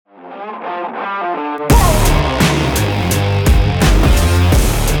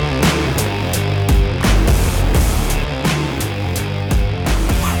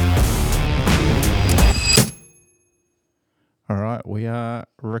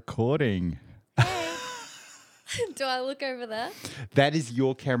recording. Do I look over there? That is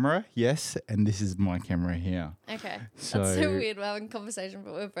your camera, yes, and this is my camera here. Okay. So, That's so weird. We're having a conversation,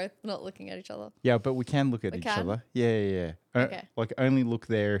 but we're both not looking at each other. Yeah, but we can look at We each can? other. Yeah. Okay. Like only look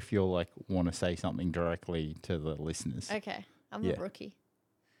there if you want to say something directly to the listeners. Okay. I'm Yeah. a rookie.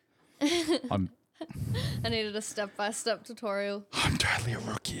 I'm needed a step-by-step tutorial. I'm totally a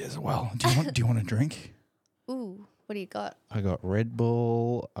rookie as well. Do you want a drink? Ooh, what do you got? I got Red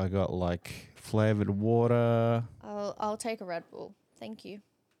Bull. I got like flavored water. I'll take a Red Bull. Thank you.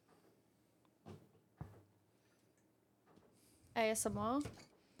 ASMR.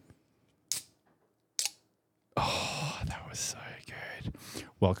 Oh, that was so good.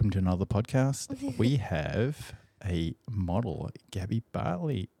 Welcome to another podcast. We have a model, Gabbie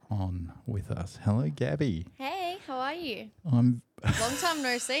Bartley, on with us. Hello, Gabbie. Hey, how are you? I'm Long time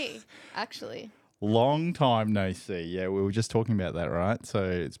no see, actually. long time no see. Yeah, we were just talking about that, right? So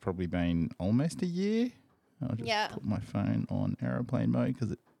it's probably been almost a year. I'll just put my phone on airplane mode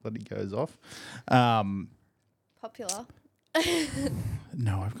because it bloody goes off. Popular.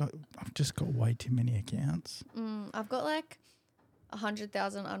 No, I've just got way too many accounts. I've got like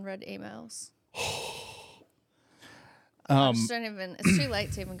 100,000 unread emails. I just don't even. It's too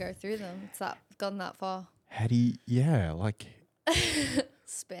late to even go through them. It's gone that far. How do you? Yeah, like.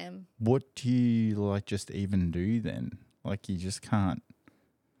 Spam. What do you just even do then? Like you just can't.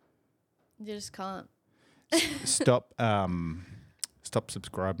 You just can't. Stop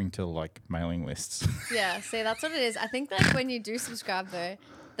subscribing to like mailing lists. Yeah, see, that's what it is. I think that when you do subscribe though,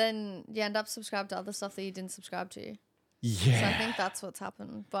 then you end up subscribed to other stuff that you didn't subscribe to. Yeah. So I think that's what's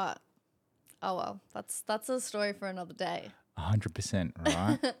happened. But oh well, that's a story for another day. 100%,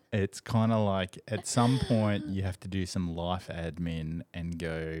 right? It's kind of like at some point you have to do some life admin and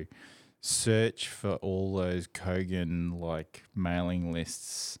go search for all those Kogan like mailing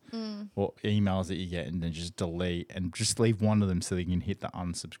lists or emails that you get and then just delete and just leave one of them so that you can hit the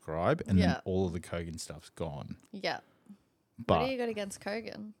unsubscribe and then all of the Kogan stuff's gone. Yeah. But what do you got against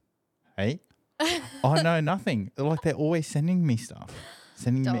Kogan? hey? Oh, no, nothing. Like they're always sending me stuff,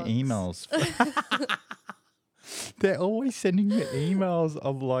 sending me emails. They're always sending me emails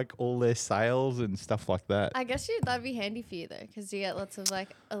of like all their sales and stuff like that. I guess that'd be handy for you though, because you get lots of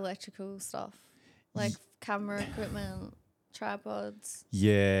like electrical stuff, like camera equipment, tripods.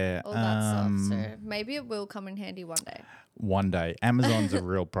 Yeah. All that stuff. So maybe it will come in handy one day. One day. Amazon's a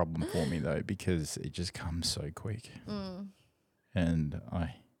real problem for me though, because it just comes so quick. And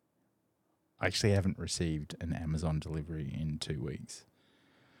I actually haven't received an Amazon delivery in 2 weeks.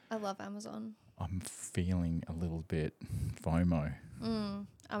 I love Amazon. I'm feeling a little bit FOMO.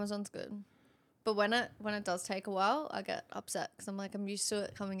 Amazon's good. But when it does take a while, I get upset because I'm used to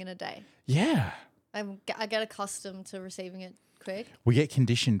it coming in a day. Yeah. I get accustomed to receiving it quick. We get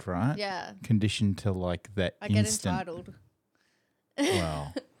conditioned, right? Yeah. Conditioned to like that I instant. get entitled.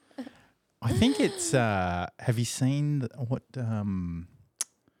 Well, I think it's, have you seen what,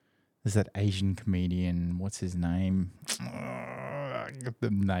 there's that Asian comedian, what's his name?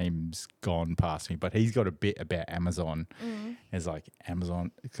 The name's gone past me, but he's got a bit about Amazon. It's like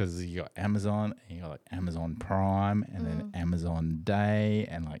Amazon, because you got Amazon, and you got like Amazon Prime, and then Amazon Day,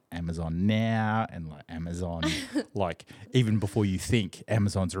 and like Amazon Now, and like Amazon, like even before you think,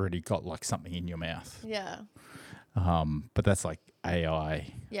 Amazon's already got like something in your mouth. Yeah. But that's like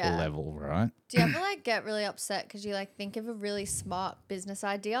AI level, right? Do you ever like get really upset because you like think of a really smart business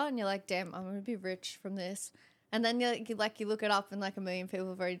idea and you're like, damn, I'm gonna be rich from this, and then you look it up and like a million people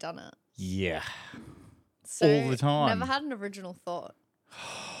have already done it. Yeah. So all the time. Never had an original thought,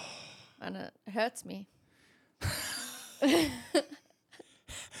 and it hurts me.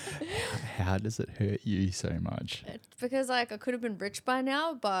 How does it hurt you so much? It's because like I could have been rich by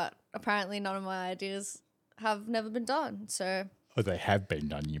now, but apparently none of my ideas have never been done. So. Oh, they have been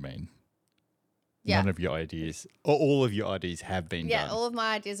done, you mean? Yeah. None of your ideas, or all of your ideas have been done. Yeah, all of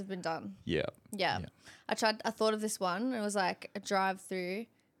my ideas have been done. Yeah. I thought of this one. It was like a drive-through,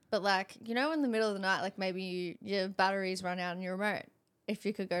 but like, you know, in the middle of the night, like maybe your batteries run out on your remote. If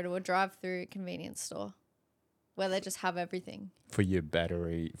you could go to a drive-through convenience store where they just have everything. For your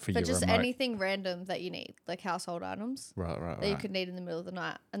battery, for your just remote. anything random that you need, like household items. Right. That you could need in the middle of the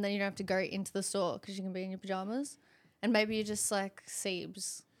night. And then you don't have to go into the store because you can be in your pajamas. And maybe you just like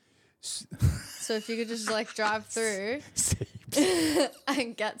Siebes. So if you could just like drive through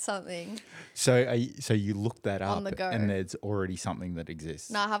and get something. So you looked that up on the go. And there's already something that exists.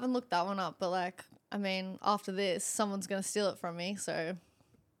 No, I haven't looked that one up, but like, I mean, after this, someone's going to steal it from me. So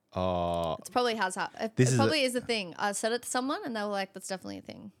it probably has happened. It probably is a thing. I said it to someone and they were like, that's definitely a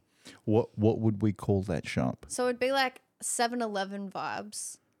thing. What would we call that shop? So it'd be like 7-Eleven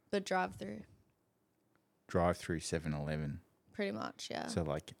vibes. The drive-through. Drive-through 7-Eleven. Pretty much, yeah. So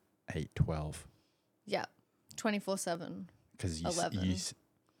like 8-12. Yeah. 24/7. Because 11.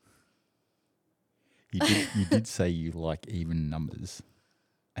 you did say you like even numbers.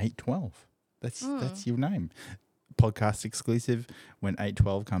 8-12. That's your name. Podcast exclusive. When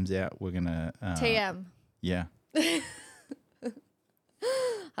 8-12 comes out, we're gonna TM. Yeah.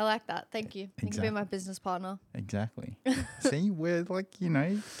 I like that. Thank you. You can be my business partner. Exactly. See, we're like,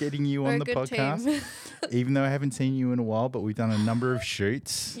 getting you on the We're a good podcast. team. Even though I haven't seen you in a while, but we've done a number of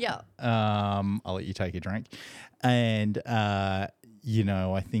shoots. Yeah. I'll let you take a drink. And, I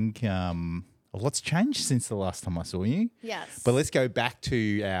think a lot's changed since the last time I saw you. Yes. But let's go back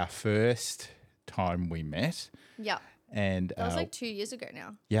to our first time we met. Yeah. And that was like 2 years ago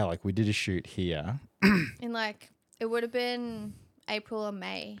now. Yeah, like we did a shoot here. In it would have been April or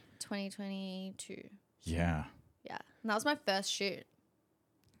May 2022. Yeah. Yeah. And that was my first shoot.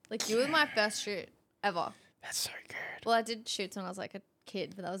 Like, you were my first shoot ever. That's so good. Well, I did shoots when I was like a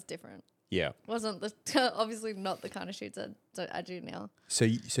kid, but that was different. Yeah. Wasn't obviously not the kind of shoots I do now. So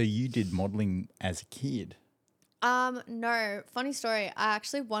you did modelling as a kid? No. Funny story. I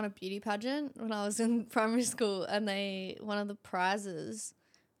actually won a beauty pageant when I was in primary school, and one of the prizes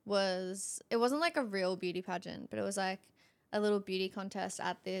it wasn't like a real beauty pageant, but it was like a little beauty contest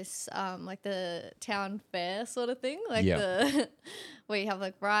at this like the town fair sort of thing, like where you have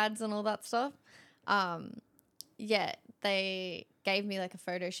like rides and all that stuff. Yeah, they gave me like a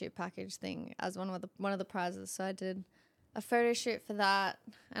photo shoot package thing as one of the prizes. So I did a photo shoot for that,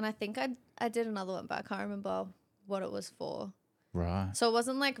 and I think I did another one, but I can't remember what it was for. Right. So it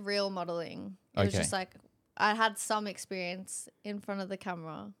wasn't like real modeling. It was just like I had some experience in front of the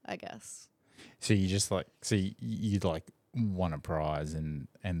camera, I guess. So you just you won a prize and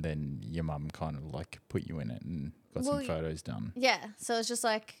then your mum kind of like put you in it and got some photos done. Yeah. So it was just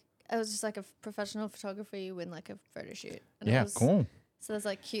like a professional photographer. You win like a photo shoot. And yeah, cool. So there's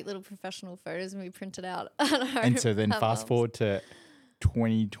like cute little professional photos and we printed out at home. And so then fast forward to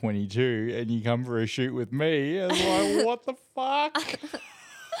 2022 and you come for a shoot with me. I was like, what the fuck?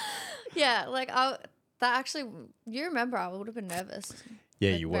 Yeah, you remember I would have been nervous.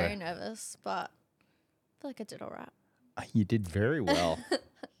 Yeah, you were. Very nervous, but I feel like I did all right. You did very well.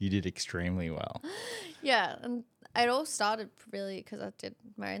 You did extremely well. Yeah, and it all started really because I did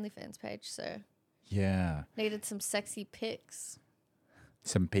my OnlyFans page, so yeah, needed some sexy pics.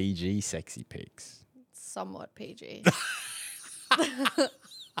 Some PG sexy pics. Somewhat PG.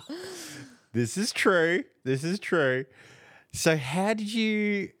 This is true. So how did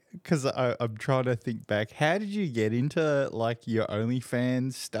you, because I'm trying to think back, how did you get into like your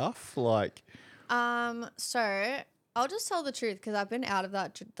OnlyFans stuff? Like, so I'll just tell the truth because I've been out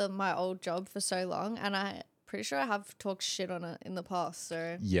of my old job for so long, and I'm pretty sure I have talked shit on it in the past.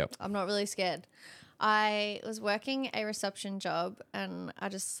 So yep. I'm not really scared. I was working a reception job and I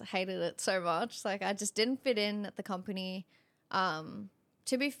just hated it so much. Like I just didn't fit in at the company.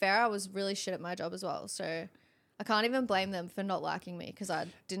 To be fair, I was really shit at my job as well. So I can't even blame them for not liking me because I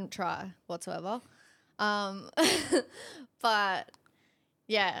didn't try whatsoever. But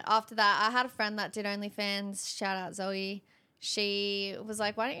yeah, after that, I had a friend that did OnlyFans. Shout out Zoe. She was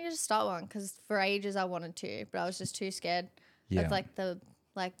like, why don't you just start one? Because for ages I wanted to, but I was just too scared of like the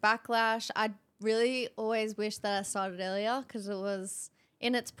backlash. I really always wish that I started earlier because it was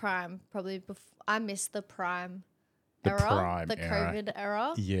in its prime. Probably before I missed the prime era, the COVID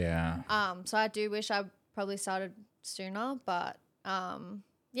era. Yeah. So I do wish I probably started sooner, but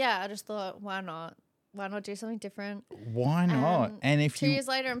yeah, I just thought, why not? Why not do something different? Why not? And if 2 years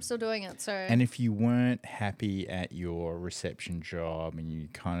later, I'm still doing it. So and if you weren't happy at your reception job and you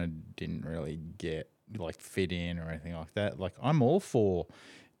kind of didn't really get like fit in or anything like that, like I'm all for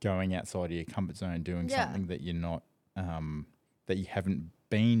going outside of your comfort zone and doing something that you're not that you haven't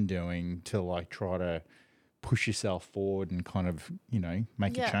been doing to like try to push yourself forward and kind of,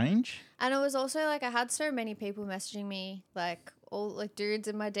 make a change. And it was also like I had so many people messaging me, like all like dudes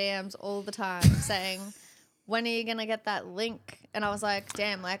in my DMs all the time saying, when are you going to get that link? And I was like,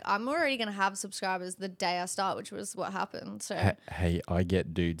 damn, like I'm already going to have subscribers the day I start, which was what happened. So hey, I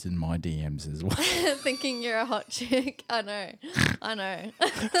get dudes in my DMs as well. Thinking you're a hot chick. I know.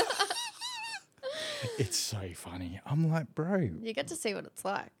 It's so funny. I'm like, bro. You get to see what it's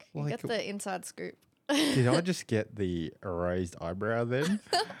like. You get the inside scoop. Did I just get the erased eyebrow then?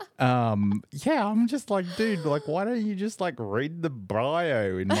 Yeah, I'm just like, dude, like, why don't you just like read the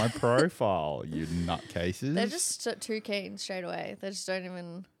bio in my profile, you nutcases? They're just too keen straight away. They just don't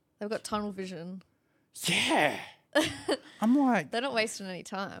even, they've got tunnel vision. Yeah. I'm like. They're not wasting any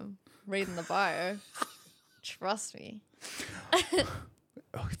time reading the bio. Trust me.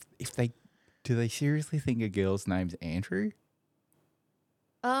 if they do they seriously think a girl's name's Andrew?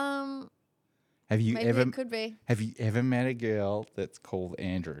 Have you maybe ever it could be. have you ever met a girl that's called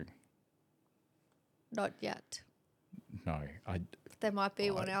Andrew? Not yet. No, There might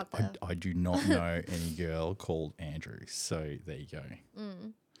be one out there. I do not know any girl called Andrew. So there you go.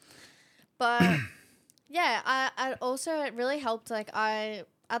 But yeah, I also, it really helped. Like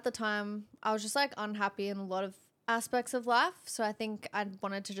at the time, I was just like unhappy in a lot of aspects of life. So I think I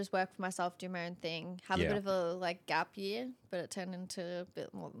wanted to just work for myself, do my own thing, have a bit of a like gap year, but it turned into a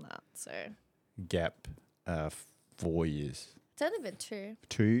bit more than that. So Gap, 4 years. it's only been 2.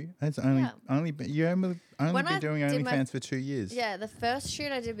 2? That's only been, you only been doing OnlyFans for 2 years. Yeah, the first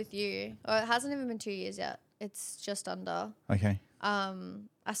shoot I did with you, or it hasn't even been 2 years yet. It's just under. Okay.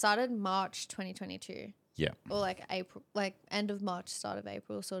 I started March 2022. Yeah. Or like April, like end of March, start of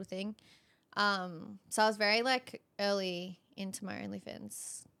April sort of thing. So I was very like early into my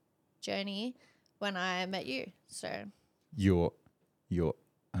OnlyFans journey when I met you. So Your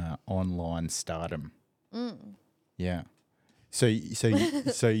online stardom. Yeah. So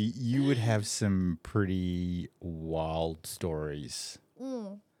you would have some pretty wild stories.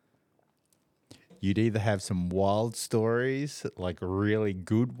 You'd either have some wild stories, like really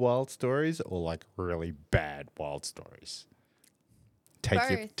good wild stories, or like really bad wild stories.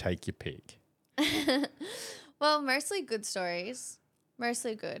 Take your pick. Well, mostly good stories.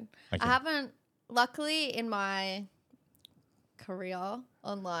 Mostly good. Okay. I haven't, luckily in my career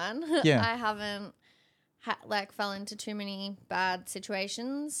online, Yeah. I haven't fell into too many bad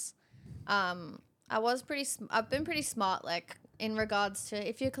situations. I've been pretty smart, like in regards to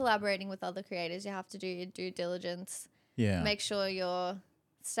if you're collaborating with other creators, you have to do your due diligence. Yeah. Make sure you're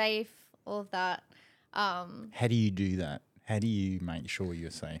safe, all of that. How do you do that? How do you make sure you're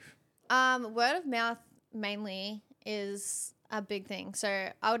safe? Word of mouth mainly is a big thing. So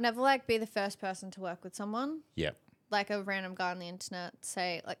I would never like be the first person to work with someone. Yep. Like a random guy on the internet.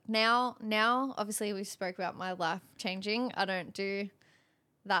 Say like now obviously we spoke about my life changing. I don't do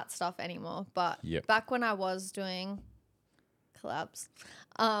that stuff anymore. But back when I was doing collabs,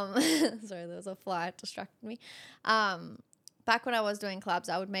 sorry, there was a fly, it distracted me. Back when I was doing collabs,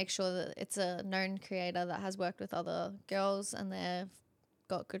 I would make sure that it's a known creator that has worked with other girls and they've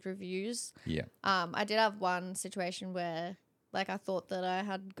got good reviews. Yeah. I did have one situation where like I thought that I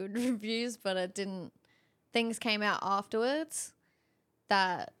had good reviews, but it didn't. Things came out afterwards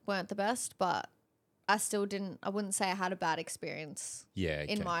that weren't the best, but I still I wouldn't say I had a bad experience. Yeah.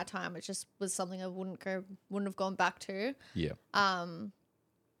 Okay. In my time. It just was something I wouldn't have gone back to. Yeah.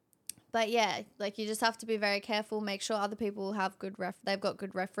 But yeah, like you just have to be very careful, make sure other people have they've got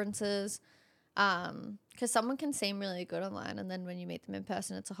good references. Because someone can seem really good online and then when you meet them in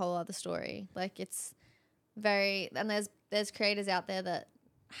person, it's a whole other story. Like it's and there's creators out there that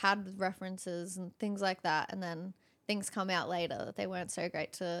had references and things like that, and then things come out later that they weren't so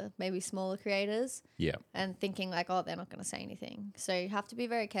great to maybe smaller creators. Yeah. And thinking like, oh, they're not going to say anything. So you have to be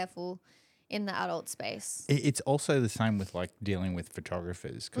very careful in the adult space. It's also the same with like dealing with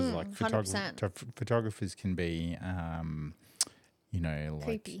photographers because like 100%. photographers can be, like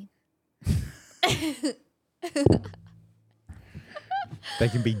Creepy. they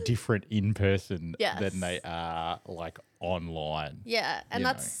can be different in person Yes. than they are like online. Yeah, and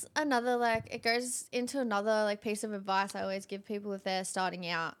that's another like it goes into another like piece of advice I always give people if they're starting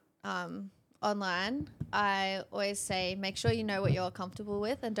out online. I always say make sure you know what you're comfortable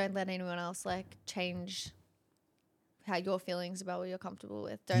with and don't let anyone else like change how your feelings about what you're comfortable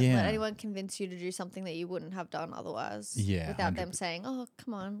with. Don't let anyone convince you to do something that you wouldn't have done otherwise. Yeah, without 100%. them saying, "Oh,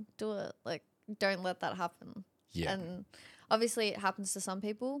 come on, do it." Like don't let that happen. Yeah. And obviously it happens to some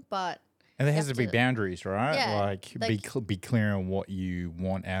people, but and there has to be boundaries, right? Yeah, like be clear on what you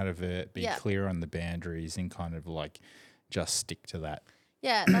want out of it, be clear on the boundaries and kind of like just stick to that.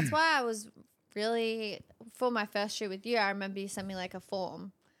 Yeah, that's why I was really, for my first shoot with you, I remember you sent me like a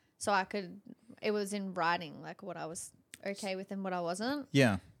form so it was in writing, like what I was okay with and what I wasn't.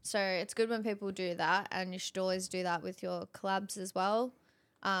 Yeah. So it's good when people do that, and you should always do that with your collabs as well,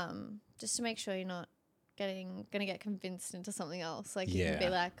 just to make sure you're not going to get convinced into something else. Like you can be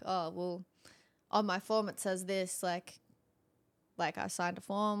like, oh, well, on my form it says this, like I signed a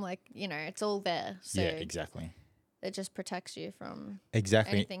form, like, it's all there. So yeah, exactly. It just protects you from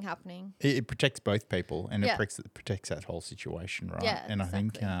anything happening. It protects both people, and it protects that whole situation, right? Yeah, and exactly. I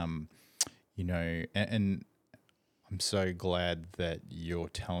think, and I'm so glad that you're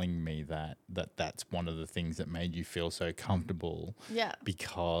telling me that's one of the things that made you feel so comfortable. Yeah.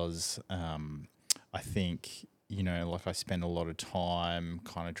 Because I think, like I spend a lot of time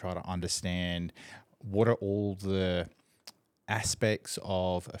kind of try to understand what are all the aspects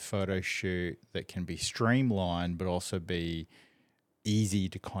of a photo shoot that can be streamlined, but also be easy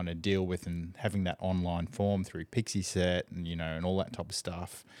to kind of deal with, and having that online form through Pixie and, and all that type of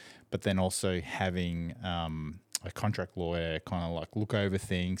stuff. But then also having a contract lawyer kind of like look over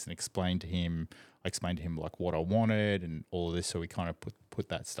things and explain to him like what I wanted and all of this. So he kind of put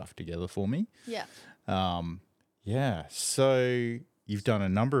that stuff together for me. Yeah. Yeah. So you've done a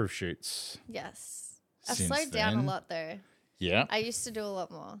number of shoots. Yes. I've slowed down a lot though. Yeah. I used to do a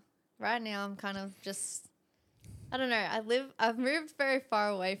lot more. Right now I'm kind of just, I don't know. I've moved very far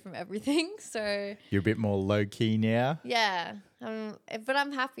away from everything. So you're a bit more low key now. Yeah. But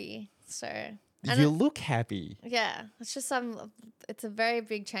I'm happy. So. You look happy. Yeah. It's just, it's a very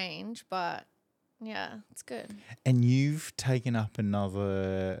big change, but yeah, it's good. And you've taken up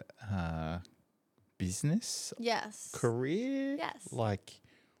another business? Yes. Career? Yes. Like,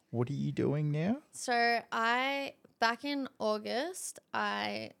 what are you doing now? So back in August,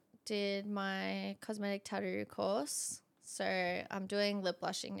 I did my cosmetic tattoo course. So I'm doing lip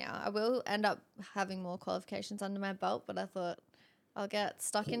blushing now. I will end up having more qualifications under my belt, but I thought I'll get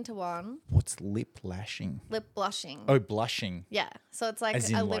stuck into one. What's lip lashing? Lip blushing. Oh, blushing. Yeah. So it's like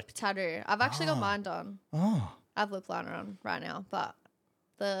a lip tattoo. I've actually got mine done. Oh. I have lip liner on right now, but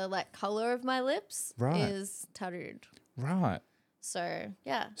the like color of my lips is tattooed. Right. So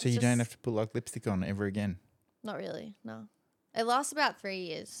yeah. So you don't have to put like lipstick on ever again? Not really, no. It lasts about 3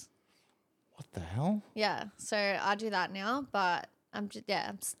 years. What the hell? Yeah. So I do that now, but I'm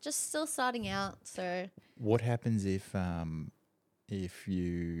just still starting out. So what happens if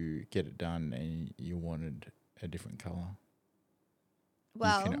you get it done and you wanted a different color?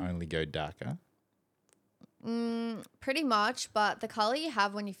 Well, you can only go darker. Pretty much, but the color you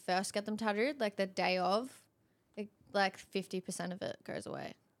have when you first get them tattooed, like the day of, like 50% of it goes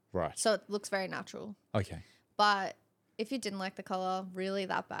away. Right. So it looks very natural. Okay. But if you didn't like the color really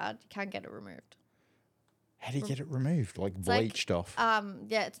that bad, you can get it removed. How do you get it removed? Like bleached off?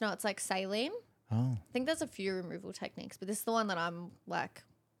 Yeah, it's like saline. Oh. I think there's a few removal techniques, but this is the one that I'm like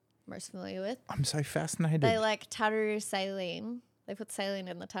most familiar with. I'm so fascinated. They like tattoo saline. They put saline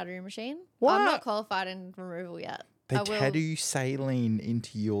in the tattoo machine. What? I'm not qualified in removal yet. They tattoo saline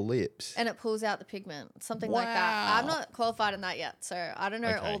into your lips. And it pulls out the pigment, something like that. I'm not qualified in that yet, so I don't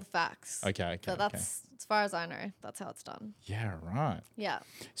know all the facts. Okay. But that's, as far as I know, that's how it's done. Yeah, right. Yeah.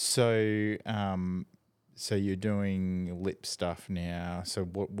 So, so you're doing lip stuff now. So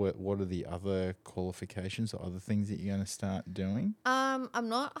what are the other qualifications or other things that you're going to start doing? I'm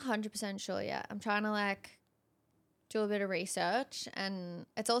not 100% sure yet. I'm trying to like do a bit of research, and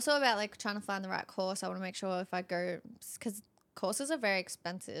it's also about like trying to find the right course. I want to make sure if I go, because courses are very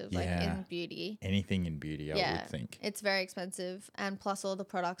expensive, like in beauty. Anything in beauty, I would think. It's very expensive, and plus all the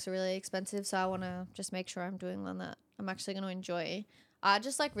products are really expensive. So I want to just make sure I'm doing one that I'm actually going to enjoy. I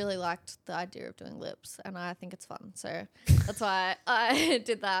just like really liked the idea of doing lips, and I think it's fun. So that's why I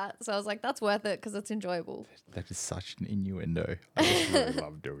did that. So I was like, that's worth it because it's enjoyable. That is such an innuendo. I just really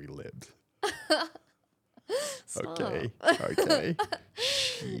love doing lips. Okay.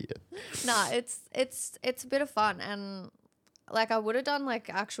 Shit. No, it's a bit of fun, and like I would have done like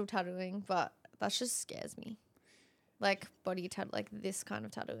actual tattooing, but that just scares me. Like body tattoo, like this kind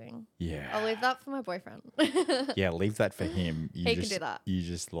of tattooing. Yeah. I'll leave that for my boyfriend. Yeah, leave that for him. He can do that. You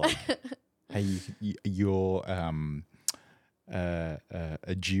just like, hey, you're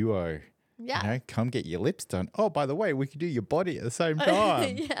a duo. Yeah. You know, come get your lips done. Oh, by the way, we could do your body at the same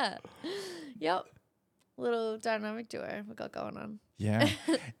time. Yeah. Yep. Little dynamic duo we got going on. Yeah.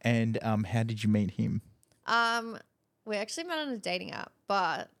 And how did you meet him? We actually met on a dating app,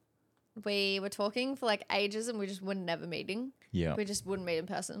 but we were talking for like ages and we just were never meeting. Yeah. We just wouldn't meet in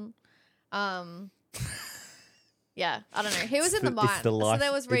person. Yeah, I don't know. He was in the mind. So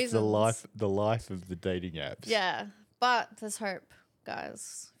there was reasons. It's the life of the dating apps. Yeah. But there's hope,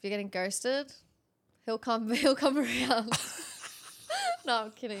 guys. If you're getting ghosted, he'll come around. No,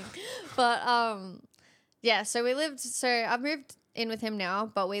 I'm kidding. But yeah, so I've moved in with him now,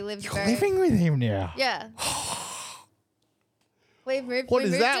 but we lived You're living with him now? Yeah. We've moved. What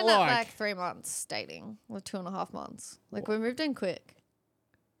is that like? At like 3 months dating, or 2.5 months. Like we moved in quick.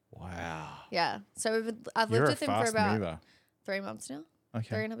 Wow. Yeah. So I've lived with him for about 3 months now.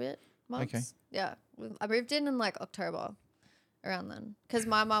 Okay. 3 and a bit months. Okay. Yeah. I moved in like October, around then, because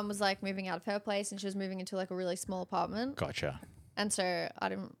my mum was like moving out of her place and she was moving into like a really small apartment. Gotcha. And so I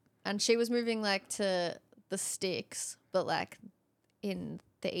didn't, and she was moving like to the sticks, but like in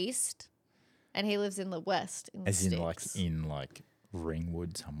the east, and he lives in the west. In the sticks. in like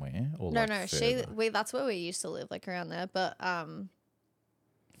Ringwood somewhere, or no, like no. Further? That's where we used to live, like around there, but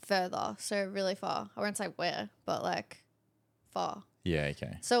further, so really far. I won't say where, but like far. Yeah,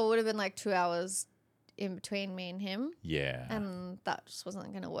 okay. So it would have been like 2 hours in between me and him. Yeah. And that just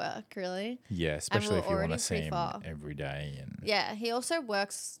wasn't going to work, really. Yeah, especially if you want to see pretty him far. every day. And Yeah, he also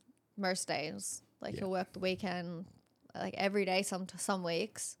works most days. Like, he'll work the weekend, like, every day some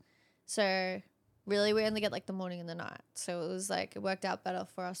weeks. So, really, we only get, like, the morning and the night. So, it was, like, it worked out better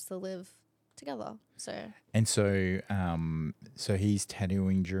for us to live together. So he's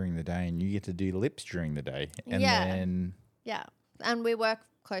tattooing during the day and you get to do lips during the day. And then... Yeah. And we work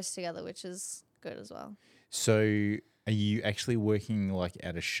close together, which is good as well. So... Are you actually working like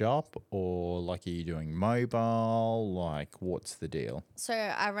at a shop or like are you doing mobile? Like what's the deal? So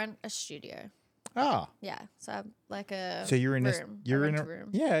I rent a studio. Ah. Yeah. So I'm like a So you're in room. You're in a room.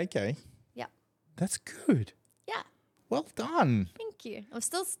 Yeah, okay. Yeah. That's good. Yeah. Well done. Thank you. I'm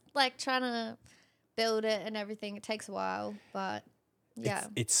still like trying to build it and everything. It takes a while, but yeah.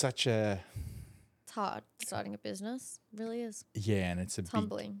 It's such a... It's hard starting a business. It really is. Yeah, and it's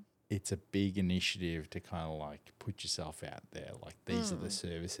humbling. It's a big initiative to kind of like put yourself out there. Like these are the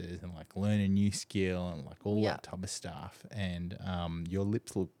services and like learn a new skill and like all that type of stuff. And your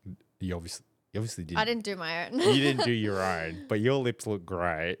lips look, you obviously didn't. I didn't do my own. You didn't do your own, but your lips look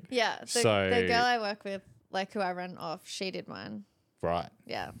great. Yeah. The girl I work with, like who I rent off, she did mine. Right.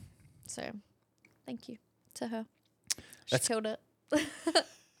 Yeah. So thank you to her. She killed it.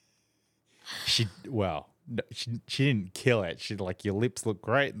 She didn't kill it. She like your lips look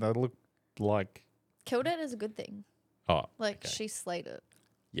great and they look like... Killed it is a good thing. Oh, like okay. she slayed it.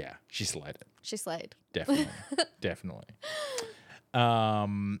 Yeah, she slayed it. She slayed. Definitely. Definitely.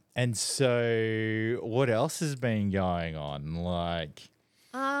 And so what else has been going on? Like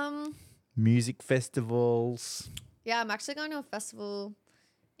music festivals. Yeah, I'm actually going to a festival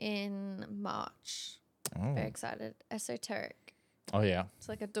in March. Oh. Very excited. Esoteric. Oh yeah. It's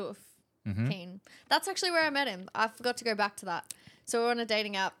like a doof. Keen. That's actually where I met him. I forgot to go back to that. So we were on a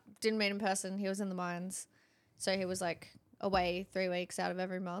dating app, didn't meet in person. He was in the mines. So he was like away 3 weeks out of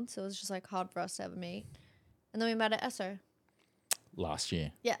every month. So it was just like hard for us to ever meet. And then we met at ESO. Last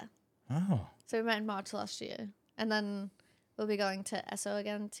year. Yeah. Oh. So we met in March last year. And then we'll be going to ESO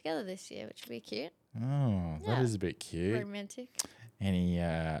again together this year, which will be cute. Oh, that is a bit cute. Romantic. Any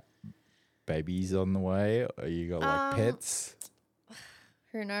babies on the way? Or you got like pets?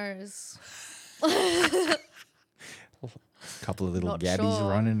 Who knows? Couple of little Not gabbies sure.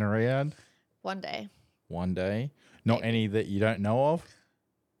 running around. One day. One day. Not Maybe. any that you don't know of?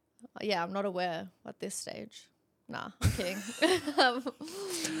 Yeah, I'm not aware at this stage. Nah, I'm kidding.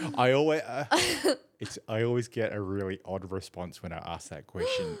 I always get a really odd response when I ask that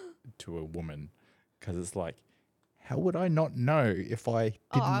question to a woman because it's like, how would I not know if I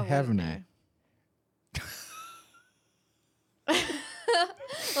didn't have any? Know.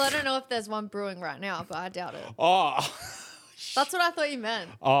 Well, I don't know if there's one brewing right now, but I doubt it. Oh. That's what I thought you meant.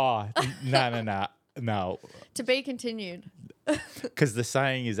 Oh, no. To be continued. Because the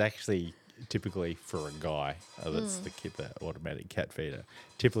saying is actually typically for a guy. That's the automatic cat feeder.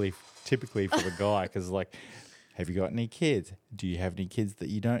 Typically for the guy, because like, have you got any kids? Do you have any kids that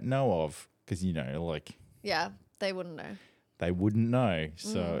you don't know of? Because like. Yeah, they wouldn't know. They wouldn't know,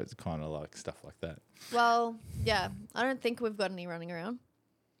 so it's kind of like stuff like that. Well, yeah, I don't think we've got any running around.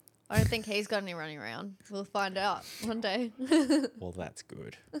 I don't think he's got any running around. We'll find out one day. Well, that's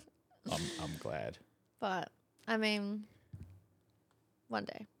good. I'm glad. But I mean, one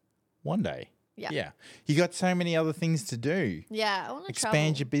day. One day. Yeah. Yeah. You got so many other things to do. Yeah, I want to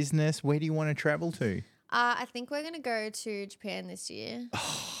expand your business. Where do you want to travel to? I think we're going to go to Japan this year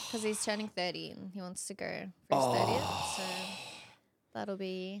because he's turning 30 and he wants to go for his 30th. So that'll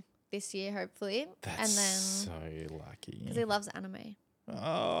be this year, hopefully. That's and then so lucky. Because he loves anime.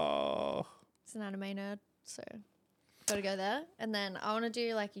 Oh. He's an anime nerd, so got to go there. And then I want to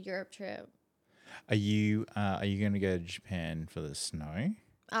do like a Europe trip. Are you going to go to Japan for the snow?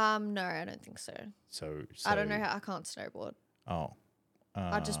 No, I don't think so. So I don't know how I can't snowboard. Oh.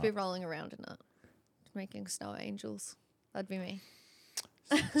 I'd just be rolling around in it, making snow angels. That'd be me.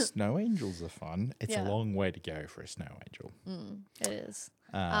 Snow angels are fun. It's a long way to go for a snow angel. It is.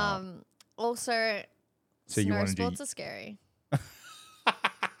 Also, so snow sports are scary.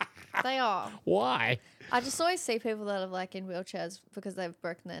 They are. Why? I just always see people that are like in wheelchairs because they've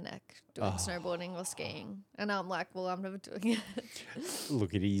broken their neck doing snowboarding or skiing, and I'm like, well, I'm never doing it.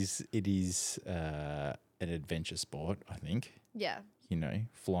 Look, it is an adventure sport, I think. Yeah.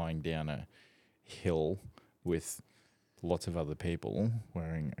 Flying down a hill with lots of other people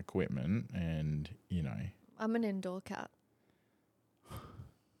wearing equipment, and I'm an indoor cat.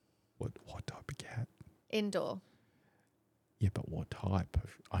 What type of cat? Indoor. Yeah, but what type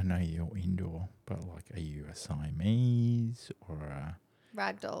of? I know you're indoor, but like, are you a Siamese or a?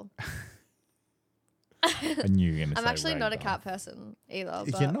 Ragdoll. I knew you were going to say I'm actually not a ragdoll. cat person either.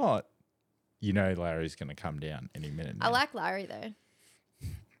 But You're not. You know Larry's going to come down any minute now. I like Larry though.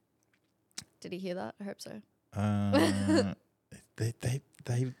 Did he hear that? I hope so.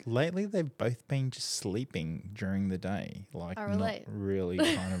 They lately they've both been just sleeping during the day, like I not relate. really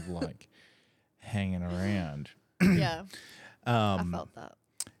kind of like hanging around. Yeah, I felt that.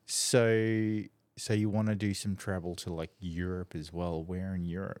 So you want to do some travel to like Europe as well? Where in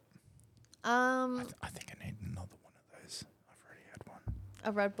Europe? I think I need another one of those. I've already had one.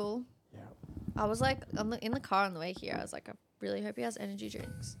 A Red Bull. Yeah. I was like, in the car on the way here. I was like, I really hope he has energy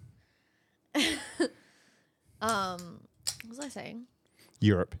drinks. What was I saying?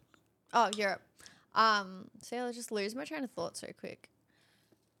 Europe. Oh, Europe. So yeah, I just lose my train of thought so quick.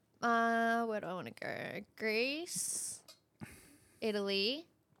 Where do I want to go? Greece, Italy,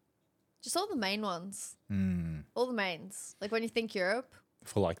 just all the main ones. All the mains. Like when you think Europe.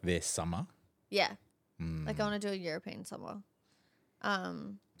 For like their summer. Yeah. Like I want to do a European summer.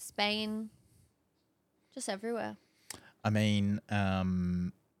 Spain, just everywhere. I mean,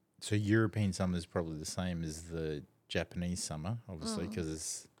 so European summer is probably the same as the Japanese summer, obviously, because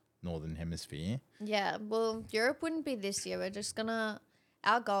it's Northern Hemisphere. Yeah, well, Europe wouldn't be this year. We're just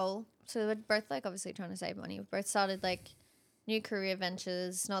our goal, so we're both like obviously trying to save money. We've both started like new career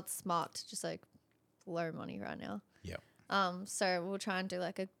ventures, not smart to just like blow money right now. Yeah. So we'll try and do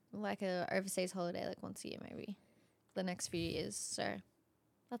like a overseas holiday like once a year maybe the next few years. So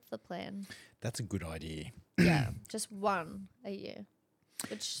that's the plan. That's a good idea. Yeah, just one a year,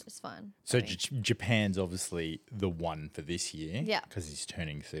 which is fine. So Japan's obviously the one for this year. Yeah. Because he's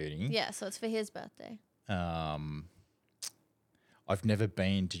turning 30. Yeah, so it's for his birthday. I've never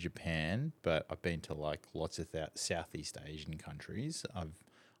been to Japan, but I've been to like lots of Southeast Asian countries.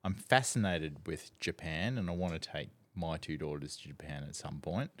 I'm fascinated with Japan, and I want to take my two daughters to Japan at some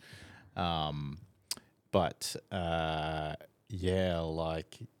point. Yeah,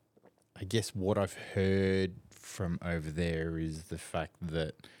 like I guess what I've heard from over there is the fact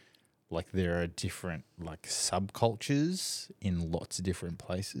that like there are different like subcultures in lots of different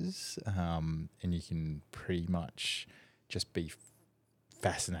places, and you can pretty much just be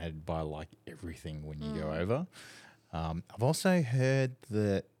fascinated by like everything when you go over. I've also heard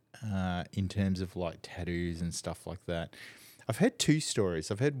that in terms of like tattoos and stuff like that, I've heard two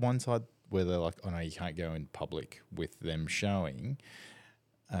stories. I've heard one side where they're like, oh no, you can't go in public with them showing.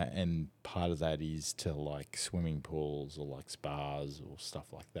 And part of that is to like swimming pools or like spas or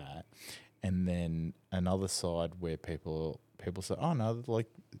stuff like that. And then another side where people say, oh no, like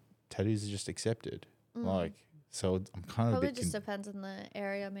tattoos are just accepted. Like, so I'm kind of Probably a bit just depends on the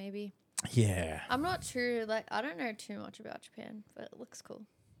area maybe. yeah. I'm not too like I don't know too much about Japan, but it looks cool.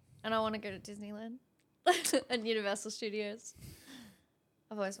 And I want to go to Disneyland and Universal Studios.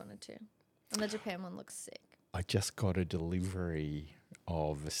 I've always wanted to. And the Japan one looks sick. I just got a delivery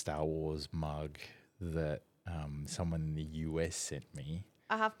of a Star Wars mug that someone in the US sent me.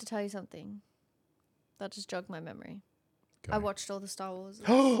 I have to tell you something. That just jogged my memory. Go. I watched all the Star Wars.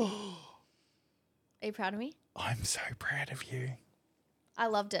 Are you proud of me? I'm so proud of you. I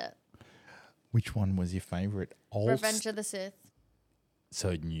loved it. Which one was your favourite? Revenge of the Sith.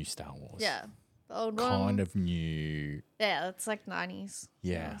 So new Star Wars. Yeah. The old one. Kind of new. Yeah, it's like 90s.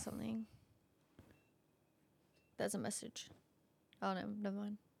 Yeah. Or something. There's a message. Oh, no, never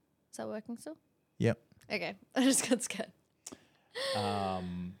mind. Is that working still? Yep. Okay. I just got scared.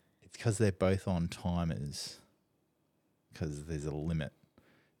 It's because they're both on timers because there's a limit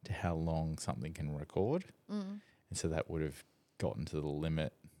to how long something can record. And so that would have gotten to the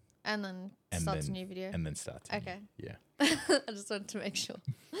limit. And then starts a new video. And then starts. Okay. Yeah. I just wanted to make sure.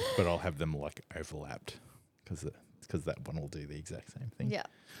 But I'll have them like overlapped because that one will do the exact same thing. Yeah.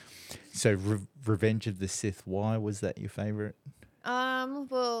 So Revenge of the Sith, why was that your favourite?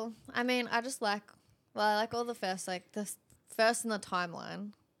 Well, I mean, I like all the first, like the first in the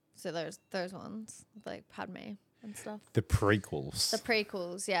timeline. So those ones, like Padme and stuff. The prequels. The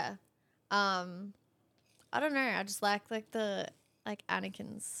prequels, yeah. I don't know. I just like the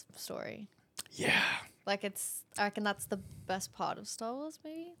Anakin's story. Yeah. Like I reckon that's the best part of Star Wars,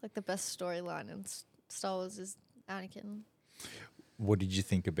 maybe. Like the best storyline in Star Wars is Anakin. What did you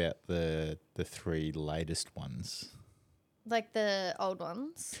think about the three latest ones? Like the old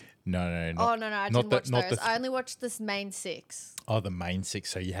ones? No. No. I didn't watch those. I only watched this main 6. Oh, the main 6.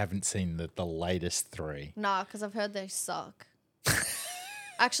 So you haven't seen the latest 3? Nah, because I've heard they suck.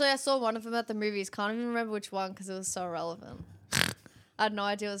 Actually, I saw one of them at the movies. Can't even remember which one because it was so irrelevant. I had no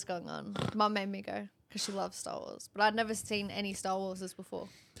idea what was going on. Mum made me go. because she loves Star Wars. But I'd never seen any Star Warses before.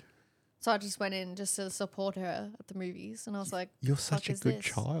 So I just went in just to support her at the movies. And I was like, You're such a good this?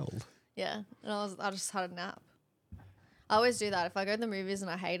 child. Yeah. And I just had a nap. I always do that. If I go to the movies and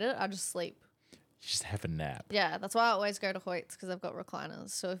I hate it, I just sleep. You just have a nap. Yeah, that's why I always go to Hoyt's because I've got recliners.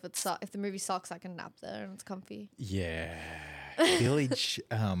 So if the movie sucks, I can nap there and it's comfy. Yeah. Village.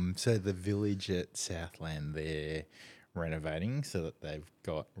 So the village at Southland, they're renovating so that they've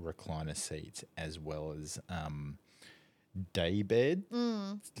got recliner seats as well as day bed,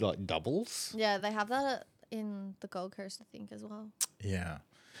 like doubles. Yeah, they have that in the Gold Coast, I think, as well. Yeah.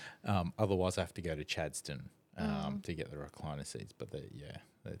 Otherwise, I have to go to Chadstone to get the recliner seats, but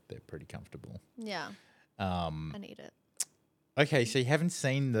they're pretty comfortable. Yeah. I need it. Okay, so you haven't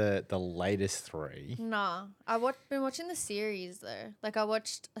seen the latest 3. Nah. Been watching the series, though. Like, I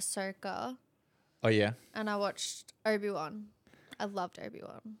watched Ahsoka. Oh, yeah? And I watched Obi-Wan. I loved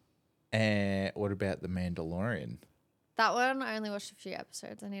Obi-Wan. And what about The Mandalorian? That one, I only watched a few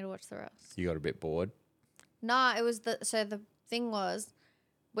episodes. I need to watch the rest. You got a bit bored? Nah, it was the thing was,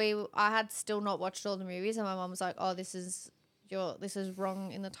 I had still not watched all the movies, and my mum was like, "Oh, this is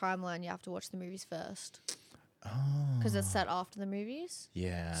wrong in the timeline. You have to watch the movies first." Oh. Because it's set after the movies.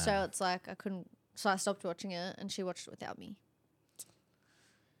 Yeah. So it's like I couldn't. So I stopped watching it, and she watched it without me.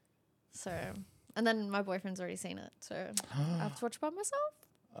 So, and then my boyfriend's already seen it, so I have to watch it by myself.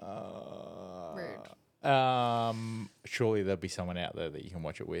 Rude. Surely there'll be someone out there that you can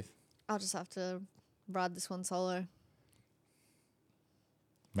watch it with. I'll just have to ride this one solo.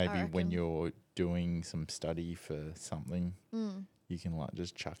 Maybe when you're doing some study for something, you can like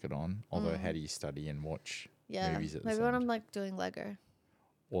just chuck it on. Although, how do you study and watch movies at the maybe same when time? I'm like doing Lego.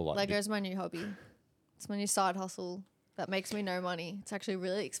 Or like Lego's my new hobby. It's my new side hustle that makes me no money. It's actually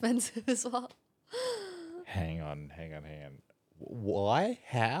really expensive as well. Hang on. Why?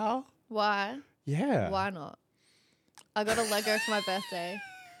 How? Why? Yeah. Why not? I got a Lego for my birthday.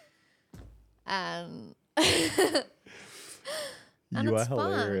 And You are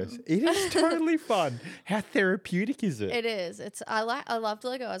hilarious. Fun. It is totally fun. How therapeutic is it? It is. I loved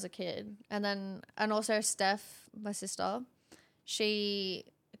Lego as a kid. And also Steph, my sister, she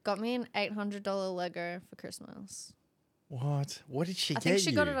got me an $800 Lego for Christmas. What? What did she get I think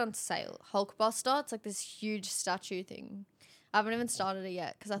she got you? it on sale. Hulkbuster. It's like this huge statue thing. I haven't even started it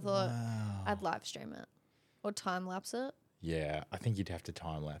yet because I thought I'd live stream it or time lapse it. Yeah, I think you'd have to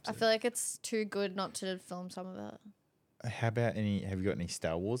time lapse I it. feel like it's too good not to film some of it. How about have you got any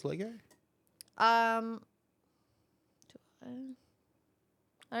Star Wars Lego? Do I?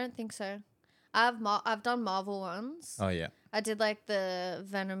 I don't think so. I've done Marvel ones. Oh, yeah. I did like the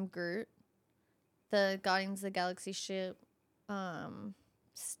Venom Groot, the Guardians of the Galaxy ship,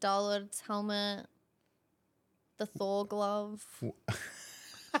 Star-Lord's helmet, the Thor glove.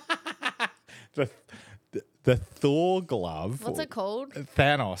 The Thor glove. What's it called?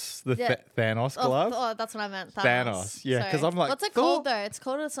 Thanos. Thanos glove. Oh, that's what I meant. Thanos. Yeah, because I'm like, what's it called though? It's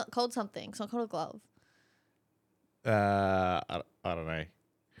called something. It's not called a glove. I don't know.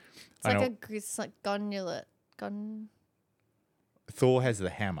 It's like gunnulet. Thor has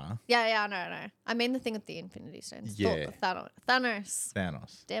the hammer. Yeah, I know. I mean the thing with the Infinity Stones. Yeah. Thanos.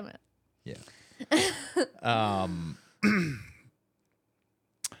 Damn it. Yeah.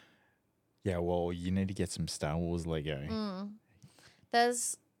 Yeah, well, you need to get some Star Wars Lego.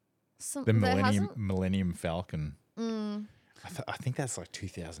 There's some The Millennium Falcon. I think that's like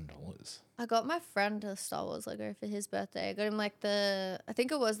 $2,000. I got my friend a Star Wars Lego for his birthday. I got him like I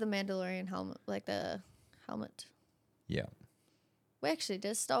think it was the Mandalorian helmet, like the helmet. Yeah. We actually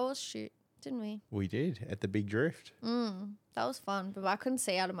did a Star Wars shoot, didn't we? We did at the Big Drift. That was fun, but I couldn't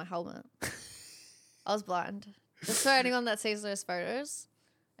see out of my helmet. I was blind. Just for anyone that sees those photos,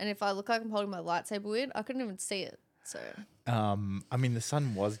 and if I look like I'm holding my lightsaber weird, I couldn't even see it. So. I mean, the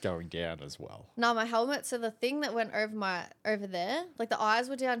sun was going down as well. No, my helmet. So the thing that went over there, like the eyes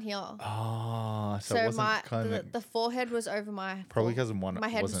were down here. Oh, so it wasn't the forehead was over my. Probably because my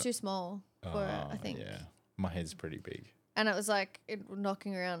head was too small for it. I think. Yeah, my head's pretty big. And it was like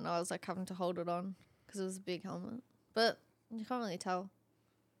knocking around, and I was like having to hold it on because it was a big helmet. But you can't really tell.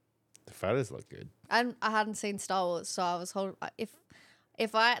 The photos look good. And I hadn't seen Star Wars, so I was holding.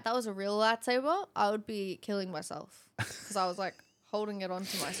 If that was a real lightsaber, I would be killing myself because I was like holding it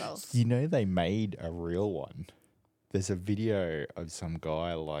onto myself. You know, they made a real one. There's a video of some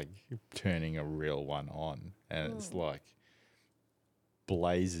guy like turning a real one on, and it's like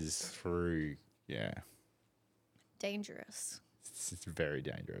blazes through. Yeah, dangerous. It's very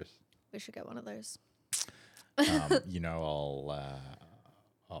dangerous. We should get one of those. You know,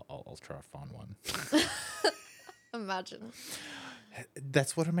 I'll try to find one. Imagine.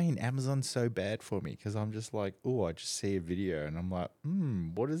 That's what I mean. Amazon's so bad for me because I'm just like, oh, I just see a video and I'm like,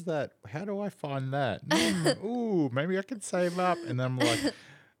 what is that? How do I find that? Ooh, maybe I could save up. And then I'm like,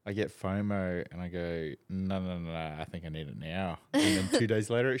 I get FOMO and I go, no, I think I need it now. And then 2 days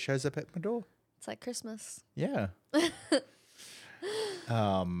later, it shows up at my door. It's like Christmas. Yeah.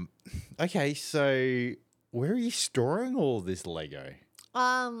 Okay, so where are you storing all this Lego?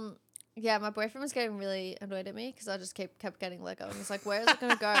 Yeah, my boyfriend was getting really annoyed at me because I just kept getting Lego, and he's like, "Where is it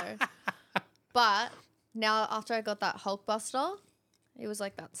gonna go?" But now after I got that Hulkbuster, he was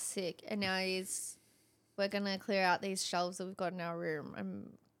like, "That's sick," and now we're gonna clear out these shelves that we've got in our room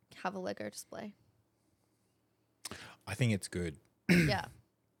and have a Lego display. I think it's good. Yeah,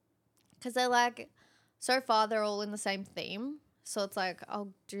 because they're like, so far they're all in the same theme, so it's like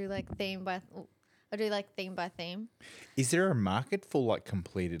I'll do like theme by theme. Is there a market for like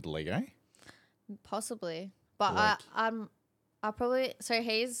completed Lego? Possibly. But Like- I probably, so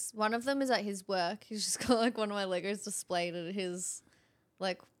one of them is at his work. He's just got like one of my Legos displayed at his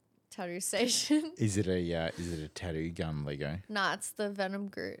like tattoo station. Is it a tattoo gun Lego? Nah, it's the Venom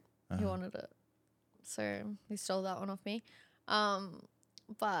Groot. He wanted it. So he stole that one off me.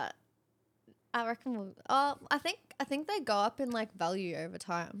 But I reckon I think they go up in like value over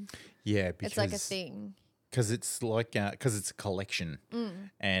time. Yeah, because It's like a thing. Because it's like because it's a collection,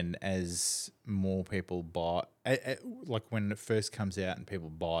 and as more people buy, like when it first comes out and people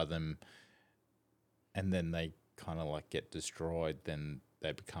buy them, and then they kind of like get destroyed, then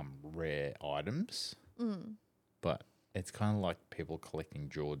they become rare items. But it's kind of like people collecting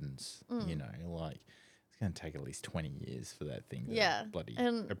Jordans. You know, like it's going to take at least 20 years for that thing to bloody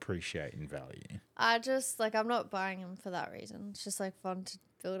appreciate in value. I just like I'm not buying them for that reason. It's just like fun to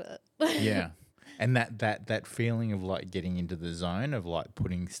build it. Yeah. And that feeling of like getting into the zone of like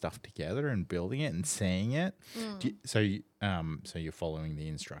putting stuff together and building it and seeing it. So you're following the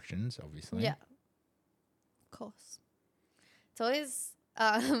instructions, obviously. Yeah, of course. It's always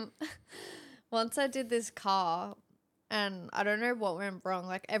once I did this car, and I don't know what went wrong.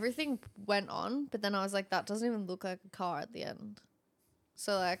 Like everything went on, but then I was like, that doesn't even look like a car at the end.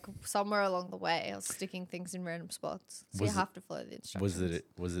 So like somewhere along the way, I was sticking things in random spots. So you have to follow the instructions.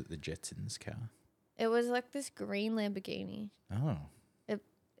 Was it the Jetsons car? It was like this green Lamborghini. Oh.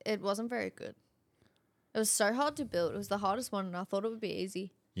 It wasn't very good. It was so hard to build. It was the hardest one, and I thought it would be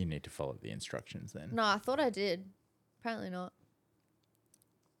easy. You need to follow the instructions then. No, I thought I did. Apparently not.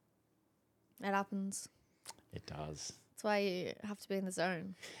 It happens. It does. That's why you have to be in the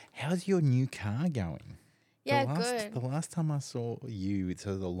zone. How's your new car going? Yeah, good. The last time I saw you,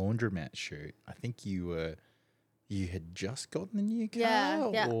 so the laundromat shoot, I think you had just gotten the new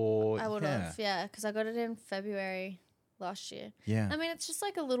car. Yeah. Or, I would have, because I got it in February last year. Yeah. I mean, it's just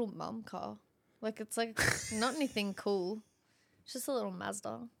like a little mum car. Like, it's like not anything cool. It's just a little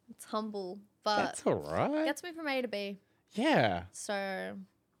Mazda. It's humble, but That's all right. gets me from A to B. Yeah. So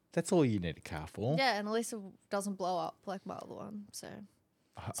That's all you need a car for. yeah, and at least it doesn't blow up like my other one. So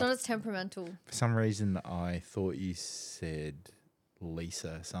it's not as temperamental. For some reason, I thought you said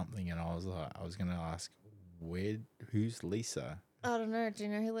Lisa something, and I was going to ask, who's Lisa? I don't know. Do you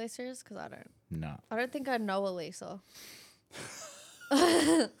know who Lisa is? Because I don't. No. I don't think I know a Lisa.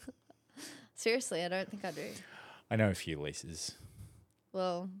 Seriously, I don't think I do. I know a few Lisas.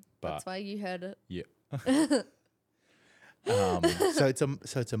 Well, that's why you heard it. Yeah. So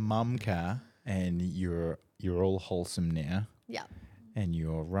it's a mum car, and you're all wholesome now. Yeah. And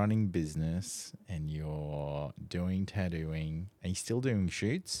you're running business, and you're doing tattooing. Are you still doing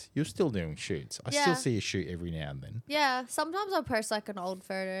shoots? You're still doing shoots. I still see a shoot every now and then. Yeah. Sometimes I'll post like an old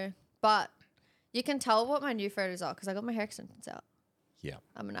photo, but you can tell what my new photos are because I got my hair extensions out. Yeah.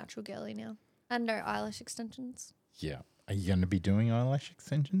 I'm a natural girly now. And no eyelash extensions. Yeah. Are you going to be doing eyelash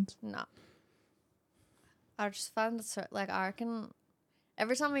extensions? No. I just find it so, like, I reckon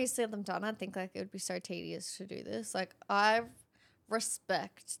every time I see them done, I think like it would be so tedious to do this. Like, I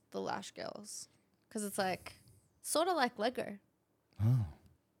respect the lash girls because it's like sort of like Lego. Oh.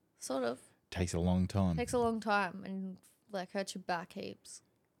 Sort of. Takes a long time. Takes a long time and like hurts your back heaps.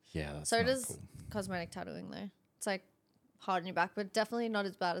 Yeah, that's so not does cool. cosmetic tattooing though. It's like hard on your back, but definitely not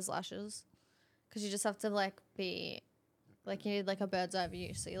as bad as lashes because you just have to like be like you need like a bird's eye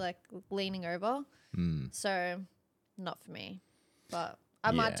view, so you're like leaning over. So not for me, but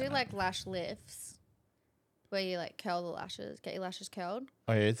I might do like lash lifts where you like curl the lashes, get your lashes curled.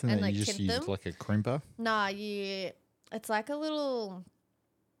 Oh yeah, isn't and, that like, you just tint use them? like a crimper? Nah, it's like a little,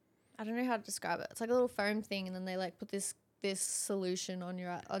 I don't know how to describe it. It's like a little foam thing, and then they like put this solution on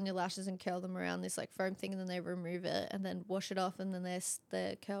your lashes and curl them around this like foam thing, and then they remove it and then wash it off, and then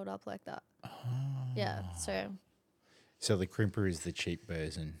they're curled up like that. Oh. Yeah, so So the crimper is the cheap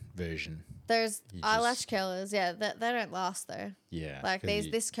version. There's You eyelash just- curlers. Yeah, they don't last though. Yeah. Like 'cause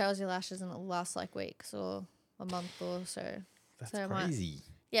this curls your lashes and it lasts like weeks or a month or so. That's so I might- crazy.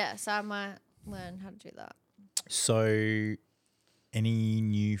 Yeah, so I might learn how to do that. So, any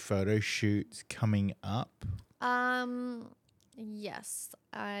new photo shoots coming up? Yes,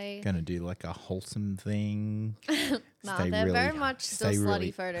 I. Gonna do like a wholesome thing. Nah, Stay they're really- very much still stay slutty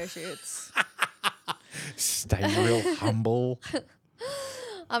really- photo shoots. Stay real humble.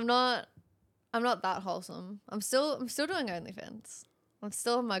 I'm not that wholesome. I'm still doing OnlyFans. I'm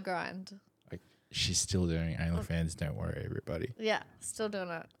still on my grind. Like, she's still doing OnlyFans. Don't worry, everybody. Yeah, still doing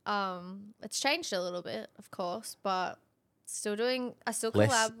it. It's changed a little bit, of course, but still doing. I still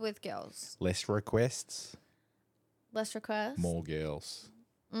Less- collab with girls. Less requests, Less requests. more girls.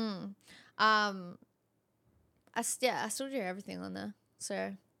 I still do everything on there,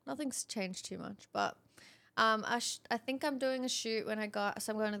 so nothing's changed too much. But I think I'm doing a shoot so I'm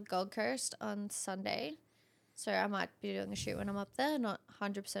going to the Gold Coast on Sunday, so I might be doing a shoot when I'm up there. Not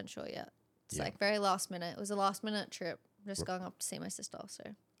 100% sure yet. It's Yeah. like very last minute. It was a last minute trip, just going up to see my sister. So,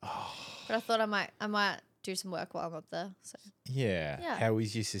 but I thought I might do some work while I'm up there. So Yeah. Yeah. How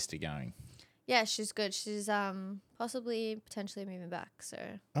is your sister going? yeah, she's good. She's potentially moving back. So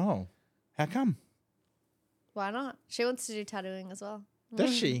Oh, how come? why not? She wants to do tattooing as well.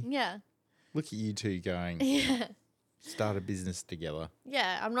 Does she? Yeah. Look at you two going. Yeah. Start a business together.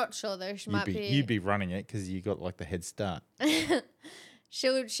 Yeah, I'm not sure though. She might be. You'd be running it because you got like the head start. She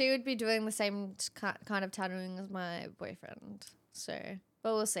would be doing the same kind of tattooing as my boyfriend. So,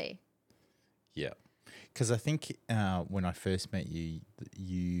 but we'll see. Yeah. Because I think when I first met you,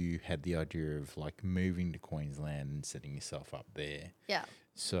 you had the idea of like moving to Queensland and setting yourself up there. Yeah.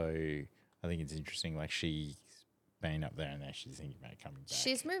 So I think it's interesting. Like she's been up there and now she's thinking about coming back.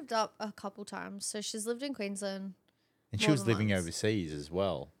 She's moved up a couple times. So she's lived in Queensland. and she more was than living once. overseas as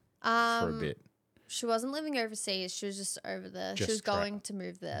well for a bit. She wasn't living overseas. She was just over there. Just she was going to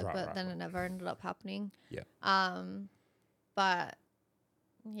move there, Right, but right, then right. it never ended up happening. Yeah. But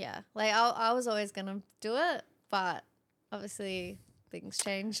yeah, like I was always gonna do it, but obviously things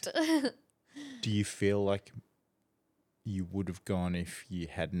changed. Do you feel like you would have gone if you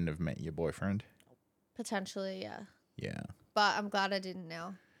hadn't have met your boyfriend? Potentially, yeah. Yeah. But I'm glad I didn't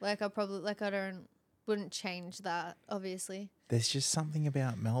now. Like I wouldn't change that, obviously. There's just something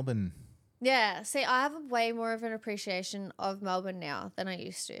about Melbourne. Yeah. See, I have way more of an appreciation of Melbourne now than I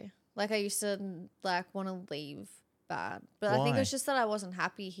used to. Like I used to like want to leave bad. But I think Why? it's just that I wasn't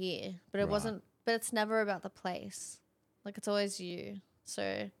happy here. But it Right. wasn't but it's never about the place. Like it's always you.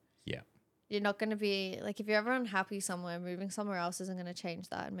 So Yeah. you're not gonna be like if you're ever unhappy somewhere, moving somewhere else isn't gonna change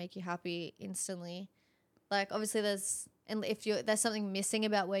that and make you happy instantly. Like obviously there's something missing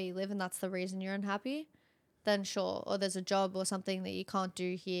about where you live and that's the reason you're unhappy, then sure. Or there's a job or something that you can't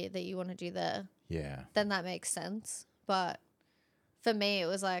do here that you want to do there, Yeah. then that makes sense. But for me it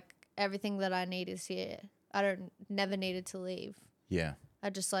was like everything that I need is here. I never needed to leave. Yeah. I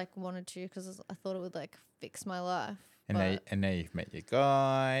just like wanted to because I thought it would like fix my life. And now you've met your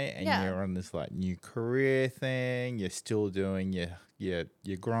guy and Yeah. you're on this like new career thing. You're still doing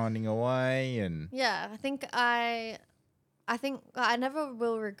you're grinding away and Yeah, I think I never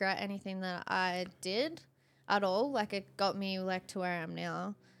will regret anything that I did at all. Like it got me like to where I am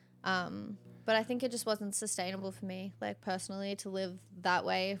now. But I think it just wasn't sustainable for me, like personally, to live that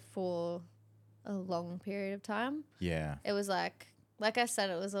way for a long period of time. yeah. It was like I said,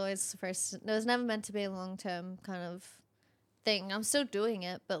 it was always it was never meant to be a long term kind of thing. I'm still doing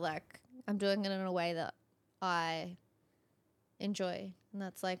it, but like I'm doing it in a way that I enjoy and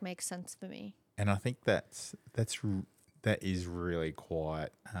that's like makes sense for me. And I think that is really quite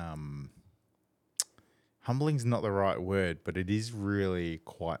humbling's not the right word, but it is really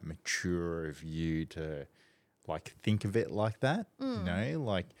quite mature of you to like think of it like that. You know,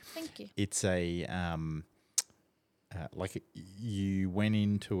 like Thank you. it's a like you went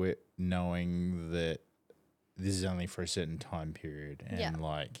into it knowing that this is only for a certain time period and Yeah.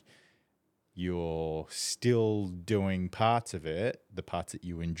 like you're still doing parts of it, the parts that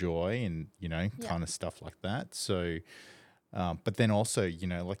you enjoy and, you know, Yeah. kind of stuff like that. So, but then also, you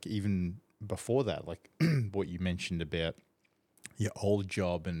know, like even before that, like what you mentioned about your old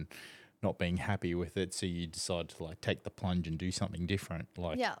job and not being happy with it. So you decide to like take the plunge and do something different.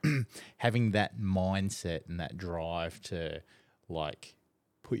 Like Yeah. having that mindset and that drive to like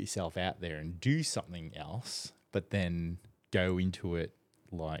put yourself out there and do something else, but then go into it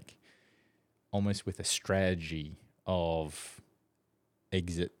like almost with a strategy of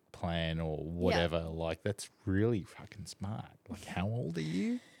exit plan or whatever. Like that's really fucking smart. Like how old are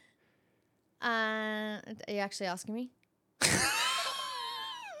you? Are you actually asking me?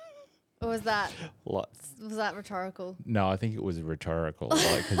 Or was that Like, rhetorical? no, I think it was rhetorical.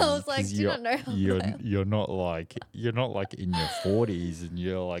 Like, 'cause I was like, do you not know? you're not like in your 40s and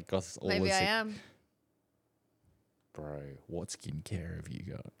you're like got all Maybe this. I am. Bro, what skincare have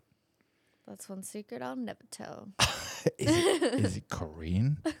you got? That's one secret I'll never tell. Is it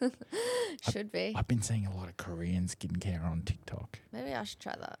Korean? Should be. I've been seeing a lot of Korean skincare on TikTok. Maybe I should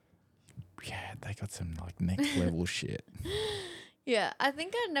try that. Yeah, they got some like next level shit. Yeah, I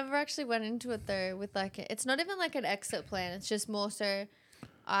think I never actually went into it though with like it's not even like an exit plan. It's just more so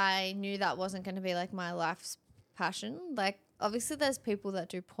I knew that wasn't going to be like my life's passion. Like obviously there's people that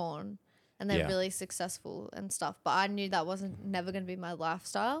do porn and they're really successful and stuff, but I knew that wasn't never going to be my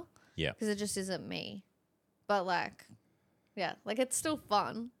lifestyle. Yeah. Because it just isn't me. But like yeah, like it's still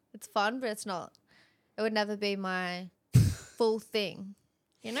fun. It's fun, but it's not. It would never be my full thing,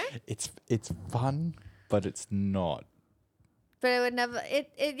 you know? It's fun, but it's not. But it would never.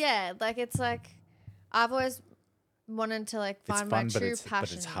 Yeah. Like it's like I've always wanted to like find my true passion.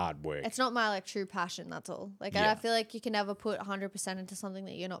 But it's hard work. It's not my like true passion. That's all. Like I feel like you can never put 100% into something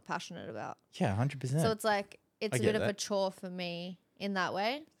that you're not passionate about. Yeah, 100%. So it's like it's a bit of a chore for me in that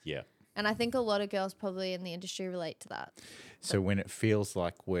way. Yeah. And I think a lot of girls probably in the industry relate to that. So when it feels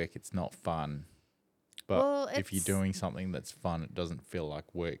like work, it's not fun. But if you're doing something that's fun, it doesn't feel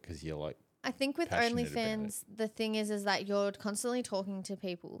like work because you're like. I think with OnlyFans, the thing is that you're constantly talking to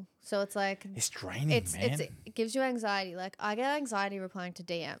people. So it's like. It's draining, man. It gives you anxiety. Like I get anxiety replying to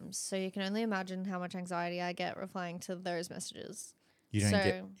DMs. So you can only imagine how much anxiety I get replying to those messages. You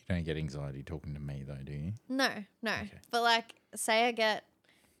don't get anxiety talking to me though, do you? No. Okay. But like say I get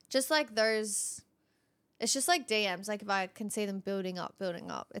just like those. It's just like DMs. Like if I can see them building up.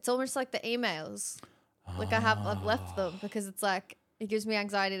 It's almost like the emails. Like I've left them because it's like it gives me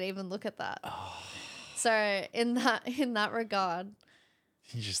anxiety to even look at that. So in that regard,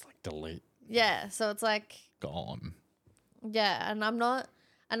 you just like delete. Yeah. So it's like gone. Yeah, and I'm not.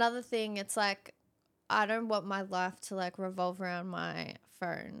 Another thing, it's like I don't want my life to like revolve around my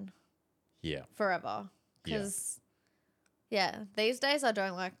phone. Yeah. Forever. Because these days I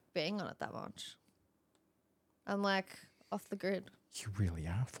don't like being on it that much. I'm like off the grid. You really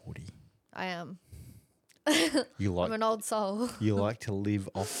are 40. I am. I'm an old soul. You like to live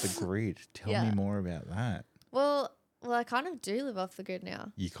off the grid. Tell me more about that. Well, I kind of do live off the grid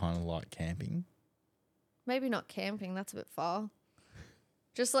now. You kind of like camping? Maybe not camping. That's a bit far.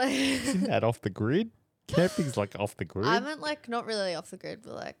 Just like... Isn't that off the grid? Camping's like off the grid. I meant like not really off the grid,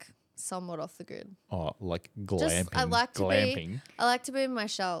 but like somewhat off the grid. Oh, like glamping. I like to be in my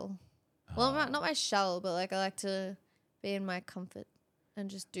shell. Well, not my shell, but like I like to be in my comfort and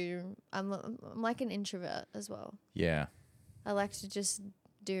just do. I'm like an introvert as well. Yeah. I like to just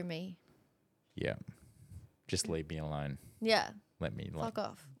do me. Yeah. Just leave me alone. Yeah. Let me fuck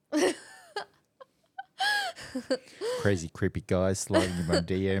off. Crazy creepy guys sliding in my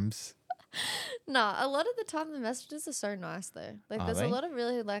DMs. No, a lot of the time the messages are so nice though. Like there's a lot of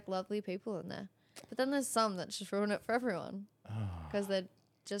really like lovely people in there, but then there's some that just ruin it for everyone because they're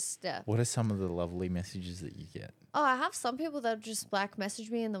just What are some of the lovely messages that you get? Oh, I have some people that just like message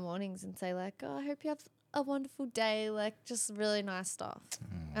me in the mornings and say like, "Oh, I hope you have a wonderful day." Like just really nice stuff,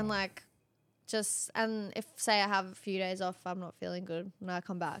 and like and if say I have a few days off, I'm not feeling good when I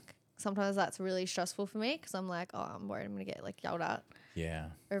come back. Sometimes that's really stressful for me because I'm like, oh, I'm worried I'm gonna get like yelled at. Yeah.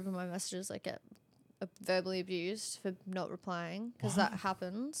 Over my messages, like get verbally abused for not replying because that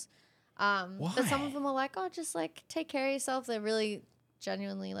happens. Why? But some of them are like, oh, just like take care of yourself. They're really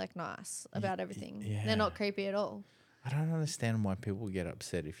genuinely like nice about everything. Yeah. They're not creepy at all. I don't understand why people get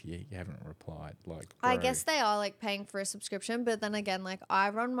upset if you haven't replied. Like, I guess they are like paying for a subscription, but then again, like I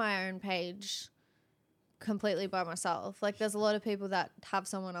run my own page completely by myself. Like there's a lot of people that have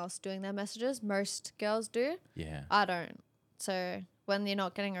someone else doing their messages. Most girls do. Yeah. I don't. So when you're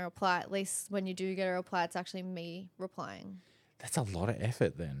not getting a reply, at least when you do get a reply, it's actually me replying. That's a lot of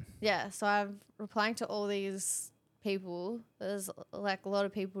effort then. Yeah. So I'm replying to all these people. There's like a lot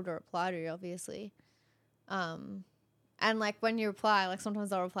of people to reply to, obviously. And like when you reply, like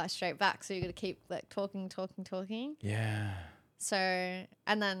sometimes I'll reply straight back. So you got to keep like talking. Yeah. So,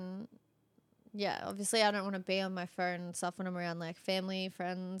 and then, yeah, obviously I don't want to be on my phone and stuff when I'm around like family,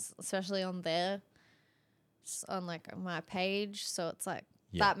 friends, especially on there, just on like my page. So it's like,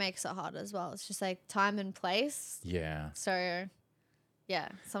 that makes it hard as well. It's just like time and place. Yeah. So, yeah,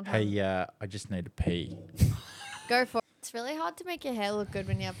 sometimes. Hey, I just need to pee. Go for it. It's really hard to make your hair look good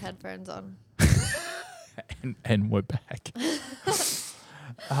when you have headphones on. and we're back.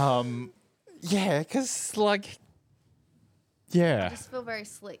 Yeah, because like, yeah. I just feel very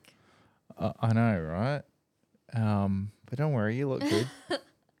sleek. I know, right? But don't worry, you look good.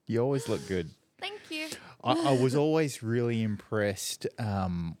 You always look good. Thank you. I was always really impressed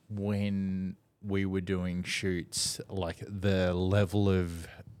when we were doing shoots, like the level of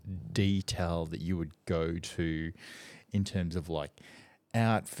detail that you would go to in terms of like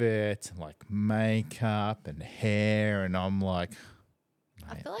outfits and like makeup and hair. And I'm like,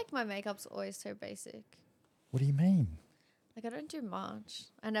 I feel like my makeup's always so basic. what do you mean? Like, I don't do much.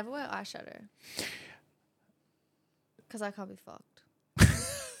 I never wear eyeshadow. Because I can't be fucked.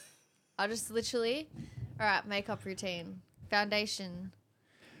 I just literally, all right, makeup routine, foundation,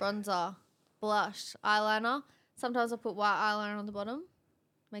 bronzer, blush, eyeliner. Sometimes I put white eyeliner on the bottom.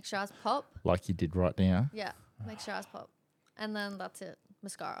 Make sure eyes pop. Like you did right now? Yeah, make sure eyes pop. And then that's it.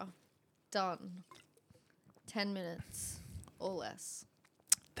 Mascara. Done. 10 minutes or less.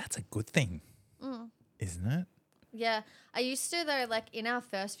 That's a good thing, isn't it? Yeah. I used to, though, like in our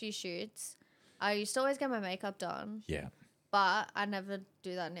first few shoots, I used to always get my makeup done. Yeah. But I never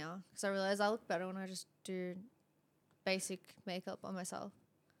do that now because I realize I look better when I just do basic makeup on myself.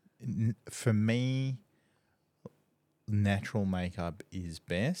 For me, natural makeup is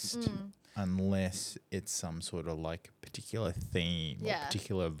best unless it's some sort of like particular theme or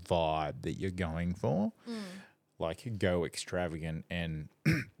particular vibe that you're going for. Like go extravagant and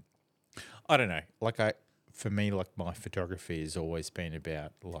I don't know. For me, like my photography has always been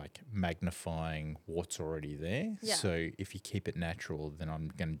about like magnifying what's already there. Yeah. So if you keep it natural, then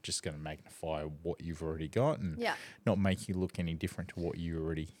I'm just gonna magnify what you've already got and not make you look any different to what you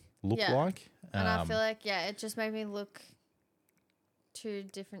already look like. And I feel like it just made me look too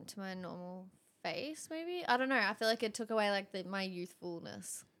different to my normal face. Maybe I don't know. I feel like it took away like my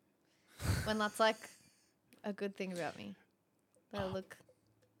youthfulness when that's like a good thing about me. That I look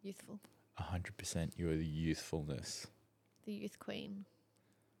youthful. 100%, you are the youthfulness. The youth queen.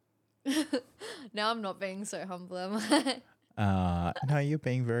 Now I'm not being so humble, am I? No, you're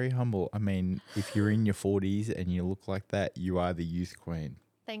being very humble. I mean, if you're in your 40s and you look like that, you are the youth queen.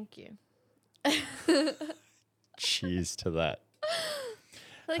 Thank you. Cheers to that.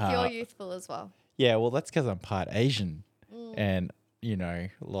 I feel like you're youthful as well. Yeah, well, that's because I'm part Asian. And, you know,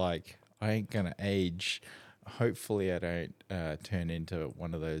 like, I ain't going to age. Hopefully I don't turn into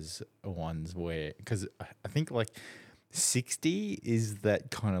one of those ones where, because I think like 60 is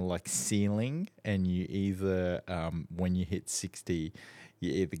that kind of like ceiling, and you either, when you hit 60,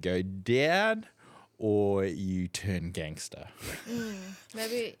 you either go down or you turn gangster.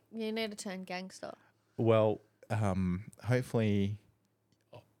 Maybe you need to turn gangster. Well, hopefully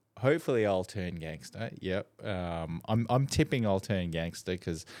I'll turn gangster. Yep. I'm tipping I'll turn gangster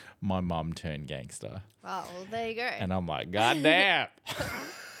because my mum turned gangster. Oh, well, there you go. And I'm like, God damn.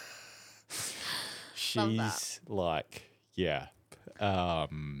 She's like, yeah.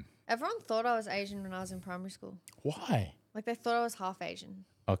 Everyone thought I was Asian when I was in primary school. Why? Like they thought I was half Asian.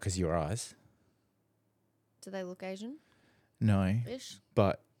 Oh, because your eyes? Do they look Asian? No. Ish.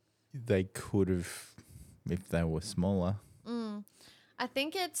 But they could have if they were smaller. I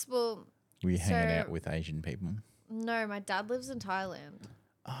think it's, well... Were you hanging out with Asian people? No, my dad lives in Thailand.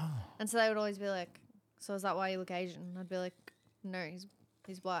 Oh. And so they would always be like, so is that why you look Asian? And I'd be like, no,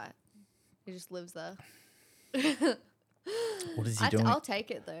 he's white. He just lives there. What is he doing? I'll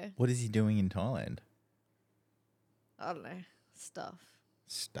take it, though. What is he doing in Thailand? I don't know. Stuff.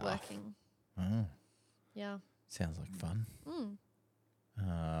 Working. Oh. Yeah. Sounds like fun.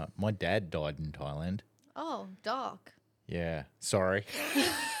 My dad died in Thailand. Oh, dark. Yeah. Sorry.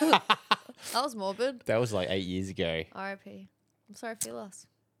 That was morbid. That was like 8 years ago. R.I.P. I'm sorry for your loss.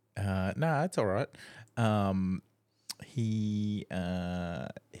 No, it's all right.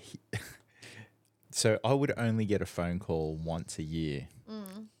 So I would only get a phone call once a year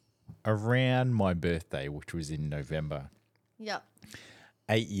around my birthday, which was in November. Yep.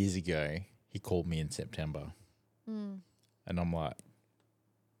 8 years ago, he called me in September. And I'm like,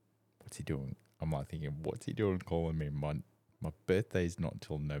 what's he doing? I'm like thinking, what's he doing calling me? My birthday's not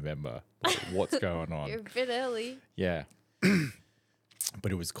until November. Like, what's going on? You're a bit early. Yeah.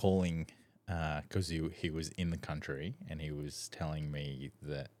 But it was calling because he was in the country, and he was telling me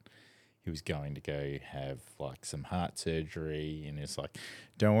that he was going to go have like some heart surgery, and it's like,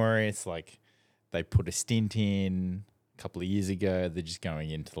 don't worry, it's like they put a stint in a couple of years ago. They're just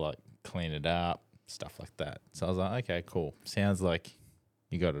going in to like clean it up, stuff like that. So I was like, okay, cool. Sounds like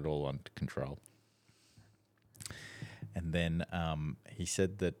you got it all under control. And then he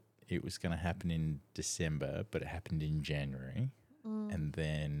said that it was going to happen in December, but it happened in January. And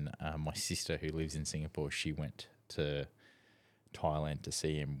then my sister, who lives in Singapore, she went to Thailand to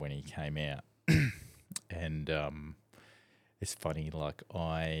see him when he came out. And it's funny, like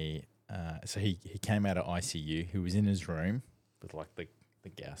so he came out of ICU. He was in his room with like the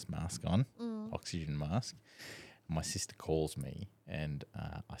gas mask on, oxygen mask. My sister calls me, and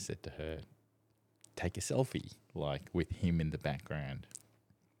I said to her, take a selfie, like with him in the background.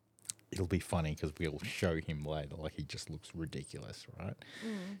 It'll be funny because we'll show him later, like he just looks ridiculous, right?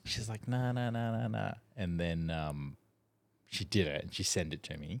 She's like, nah. And then she did it, and she sent it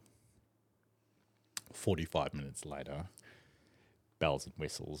to me. 45 minutes later, bells and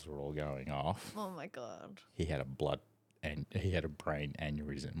whistles were all going off. Oh my God. He had a brain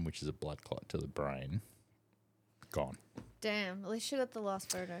aneurysm, which is a blood clot to the brain. Gone. Damn. At least you got the last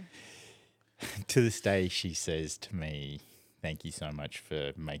photo. To this day, she says to me, thank you so much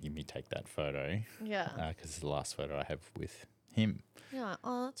for making me take that photo. Yeah. Because it's the last photo I have with him. Yeah.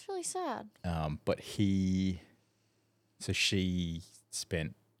 Oh, that's really sad. But she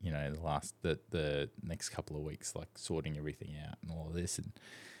spent, the next couple of weeks like sorting everything out and all of this, and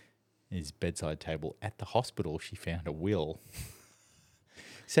his bedside table at the hospital, she found a will.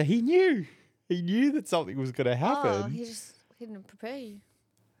 So he knew that something was going to happen. Oh, he didn't prepare you.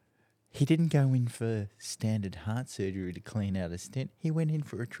 He didn't go in for standard heart surgery to clean out a stent. He went in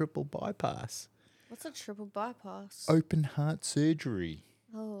for a triple bypass. What's a triple bypass? Open heart surgery.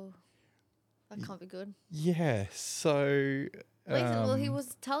 Oh, that can't be good. Yeah, so... Well, he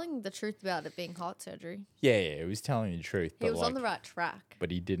was telling the truth about it being heart surgery. Yeah, he was telling the truth. He was on the right track.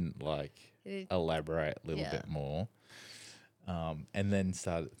 But he didn't, elaborate a little bit more. And then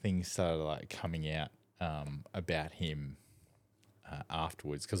things started, coming out about him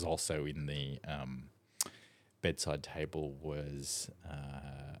afterwards, because also in the bedside table was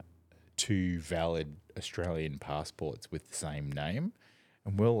 2 valid Australian passports with the same name.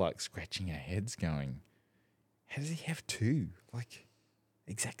 And we're, scratching our heads going, how does he have 2?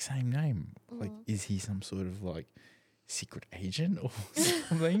 Exact same name. Is he some sort of, secret agent or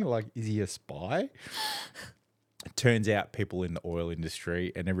something? Is he a spy? It turns out people in the oil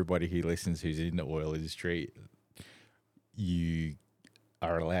industry, and everybody who listens who's in the oil industry, you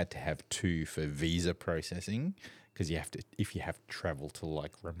are allowed to have 2 for visa processing, because if you have to travel to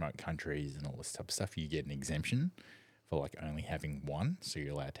remote countries and all this type of stuff, you get an exemption for only having 1. So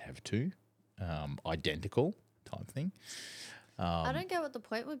you're allowed to have 2, identical type thing. I don't get what the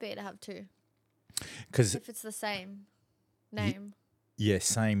point would be to have 2. Because if it's the same name. Yeah,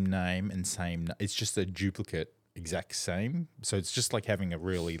 same name and same. It's just a duplicate, exact same. So it's just like having a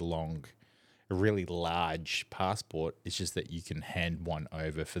really large passport. It's just that you can hand one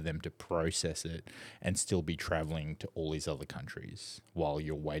over for them to process it and still be traveling to all these other countries while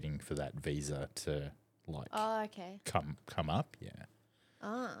you're waiting for that visa to come up. Yeah.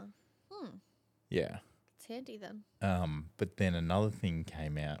 Yeah. It's handy then. But then another thing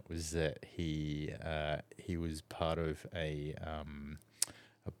came out was that he was part of a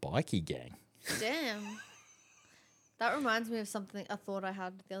bikie gang. Damn. That reminds me of a thought I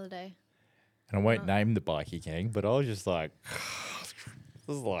had the other day. And I won't name the bikie gang, but I was just like,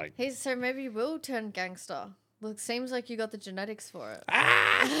 so maybe you will turn gangster. Look, seems like you got the genetics for it.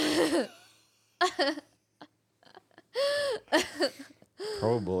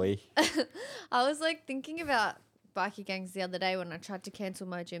 Probably. I was thinking about bikie gangs the other day when I tried to cancel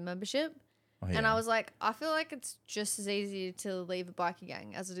my gym membership. Oh, yeah. And I was like, I feel like it's just as easy to leave a bikie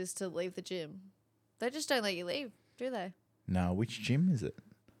gang as it is to leave the gym. They just don't let you leave, do they? No, which gym is it?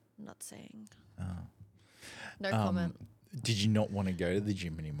 I'm not saying. Oh. No comment. Did you not want to go to the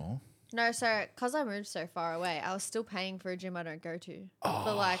gym anymore? No, so because I moved so far away, I was still paying for a gym I don't go to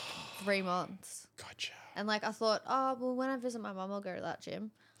for 3 months. Gotcha. And I thought, when I visit my mum, I'll go to that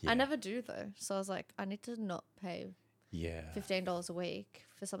gym. Yeah. I never do though. So I was like, I need to not pay $15 a week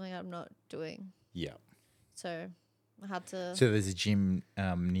for something I'm not doing. Yeah. So I had to. So there's a gym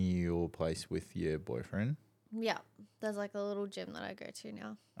near your place with your boyfriend? Yeah. There's a little gym that I go to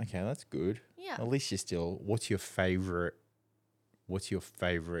now. Okay, that's good. Yeah. At least you're still. What's your favorite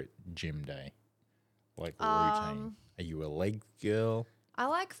gym day? Routine? Are you a leg girl? I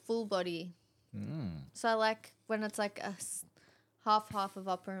like full body. So I like when it's a half of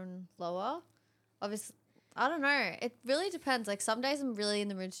upper and lower. Obviously, I don't know. It really depends. Some days I'm really in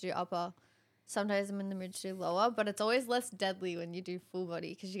the mood to do upper. Some days I'm in the mood to do lower. But it's always less deadly when you do full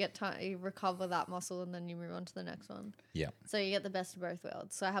body because you get time, you recover that muscle and then you move on to the next one. Yeah. So you get the best of both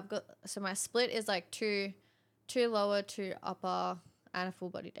worlds. So my split is two lower, 2 upper, and a full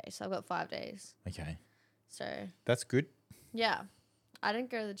body day. So I've got 5 days. Okay. So that's good. Yeah. I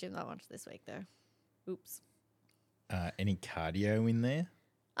didn't go to the gym that much this week though. Oops. Any cardio in there?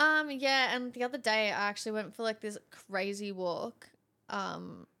 Yeah, and the other day I actually went for this crazy walk.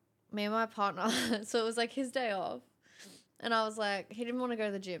 Me and my partner, so it was his day off. And I was like, he didn't want to go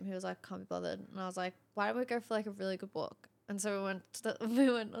to the gym. He was like, can't be bothered. And I was like, why don't we go for a really good walk? And so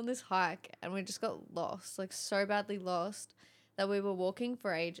we went on this hike and we just got lost, like so badly lost that we were walking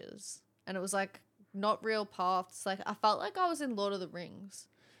for ages. And it was like not real paths. Like I felt like I was in Lord of the Rings,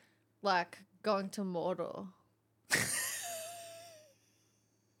 like going to Mordor.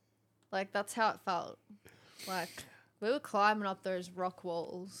 Like that's how it felt. Like we were climbing up those rock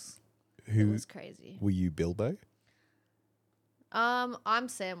walls. It was crazy. Were you Bilbo? I'm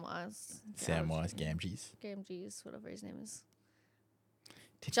Samwise. Samwise Gamgees. Gamgees, whatever his name is.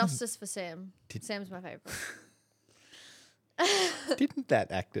 Justice for Sam. Sam's my favourite. Didn't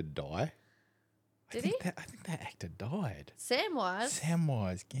that actor die? Did he? I think that actor died. Samwise?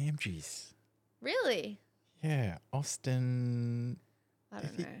 Samwise Gamgees. Really? Yeah, Austin. I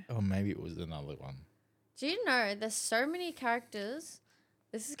don't know. Or maybe it was another one. Do you know there's so many characters?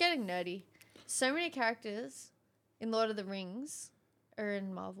 This is getting nerdy. So many characters in Lord of the Rings are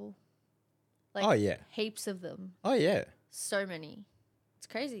in Marvel. Like, oh, yeah. Heaps of them. Oh, yeah. So many. It's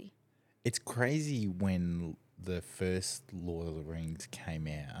crazy. It's crazy when the first Lord of the Rings came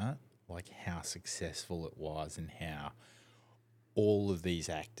out, like how successful it was and how all of these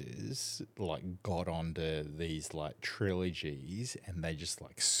actors like got onto these like trilogies and they just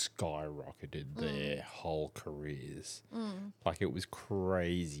like skyrocketed their whole careers. Like it was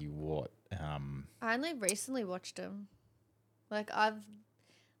crazy what I only recently watched them. Like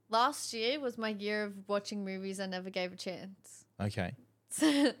last year was my year of watching movies I never gave a chance. Okay.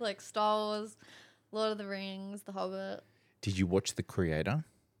 Like Star Wars, Lord of the Rings, The Hobbit. Did you watch The Creator?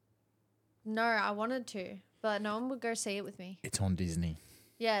 No, I wanted to, but no one would go see it with me. It's on Disney.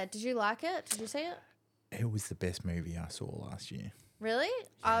 Yeah, did you like it? Did you see it? It was the best movie I saw last year. Really?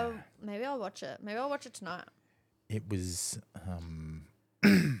 Yeah. Maybe I'll watch it. Maybe I'll watch it tonight. It was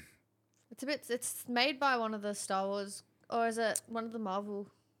It's made by one of the Star Wars, or is it one of the Marvel?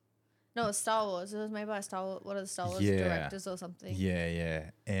 No, it's Star Wars. It was made by one of the Star Wars directors or something. Yeah,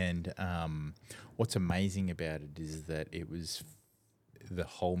 yeah. And what's amazing about it is that the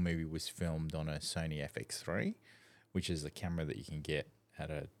whole movie was filmed on a Sony FX3, which is a camera that you can get at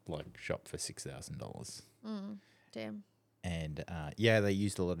a like shop for $6,000. Damn. And they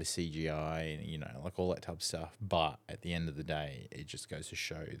used a lot of CGI and like all that type of stuff. But at the end of the day, it just goes to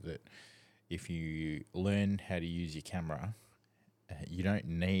show that if you learn how to use your camera, you don't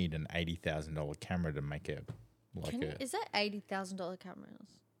need an $80,000 camera to make Is that $80,000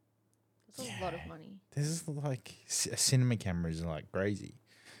 cameras? That's a lot of money. This is like a cinema camera is like crazy.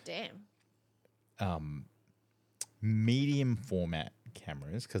 Damn. Medium format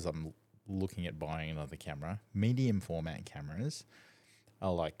cameras, because I'm looking at buying another camera. Medium format cameras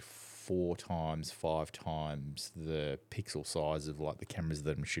are like 4 times, 5 times the pixel size of like the cameras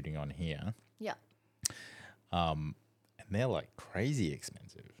that I'm shooting on here. Yeah. And they're like crazy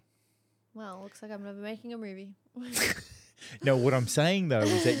expensive. Well, looks like I'm never making a movie. No, what I'm saying though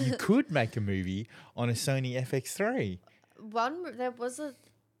is that you could make a movie on a Sony FX3. There was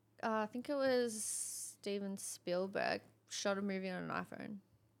I think it was Steven Spielberg shot a movie on an iPhone.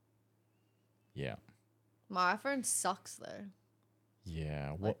 Yeah. My iPhone sucks though.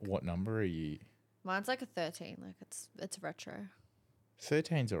 Yeah. What number are you? Mine's like a 13. Like it's retro.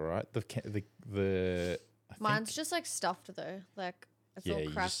 13's all right. Mine's just like stuffed though. Like it's all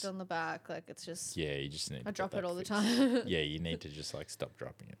cracked just, on the back. Like it's just. Yeah, you just need. I drop it all fixed. the time. Yeah, you need to just like stop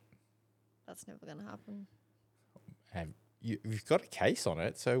dropping it. That's never gonna happen. You've got a case on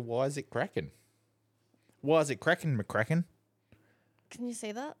it, so why is it cracking? Why is it cracking, McCracken? Can you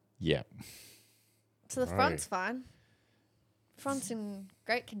see that? Yeah. So the front's fine. Front's in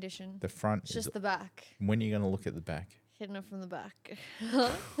great condition. The front. It's just the back. When are you going to look at the back? Hitting it from the back.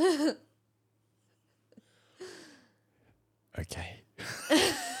 Okay.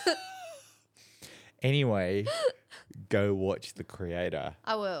 Anyway, go watch The Creator.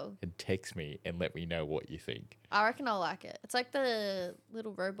 I will. And text me and let me know what you think. I reckon I'll like it. It's like the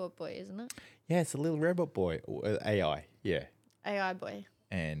little robot boy, isn't it? Yeah, it's a little robot boy. Or AI, yeah. AI boy.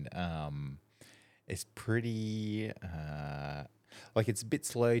 And it's pretty... like it's a bit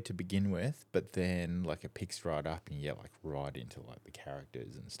slow to begin with, but then like it picks right up and you get like right into like the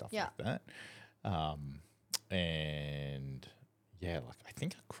characters and stuff like that. And yeah, like I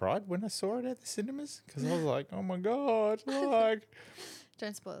think I cried when I saw it at the cinemas because I was like, oh my God, like.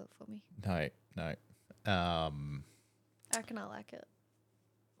 Don't spoil it for me. No. I reckon I like it.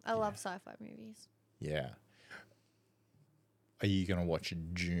 I love sci-fi movies. Yeah. Are you going to watch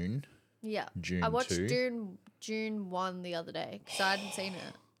June? Yeah. June I watched 2? June 1 the other day because I hadn't seen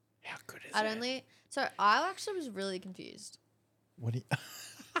it. How good is it? So I actually was really confused. What do you...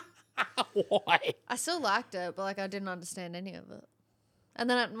 Why? I still liked it, but like I didn't understand any of it. And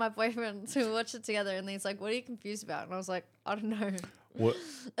then my boyfriend, so we watched it together, and he's like, "What are you confused about?" And I was like, "I don't know." What?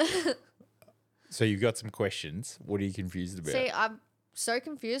 So you've got some questions. What are you confused about? See, I'm so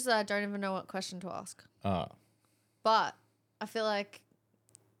confused that I don't even know what question to ask. Ah, But I feel like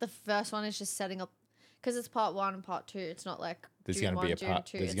the first one is just setting up, because it's part 1 and part 2. It's not like there's June going to be 1, a June part.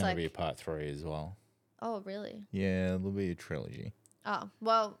 2. There's It's going like, to be a part 3 as well. oh, really? Yeah, there'll be a trilogy. Oh,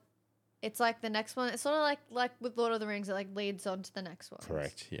 well, it's like the next one. It's sort of like with Lord of the Rings, it like leads on to the next one.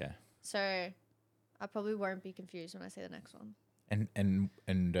 Correct. Yeah. So I probably won't be confused when I say the next one. And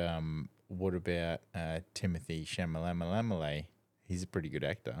what about Timothy Chalamet? He's a pretty good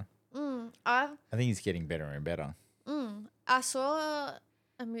actor. I think he's getting better and better. I saw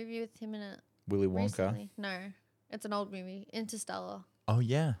a movie with him in it. Willy Wonka. Recently. No, it's an old movie, Interstellar. Oh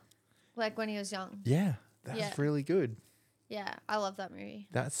yeah. Like when he was young. Yeah, that's really good. Yeah, I love that movie.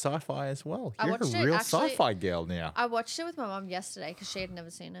 That's sci-fi as well. I You're watched a it real actually- sci-fi girl now. I watched it with my mum yesterday because she had never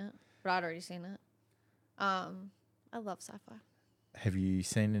seen it, but I'd already seen it. I love sci-fi. Have you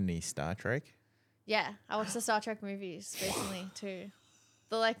seen any Star Trek? Yeah, I watched the Star Trek movies recently too.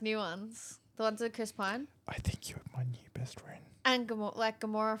 The like new ones. The ones with Chris Pine. I think you're my new best friend. And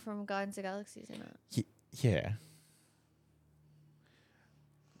Gamora from Guardians of the Galaxy is in it. Yeah.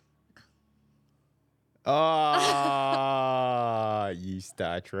 Ah, you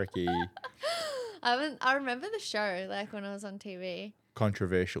Star Trekkie. I remember the show like when I was on TV.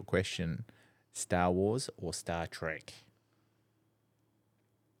 Controversial question. Star Wars or Star Trek?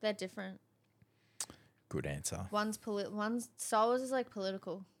 They're different. Good answer. One's Star Wars is like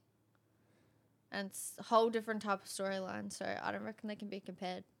political. And it's a whole different type of storyline, so I don't reckon they can be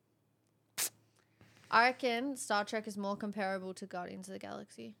compared. I reckon Star Trek is more comparable to Guardians of the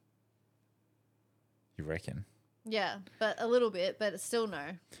Galaxy. You reckon? Yeah, but a little bit, but it's still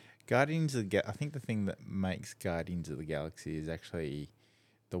no. I think the thing that makes Guardians of the Galaxy is actually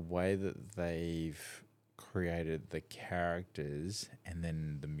the way that they've created the characters and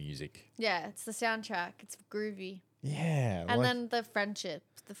then the music. Yeah, it's the soundtrack. It's groovy. Yeah. And then the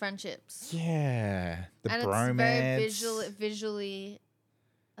friendships. Yeah. The and bromance. it's very visually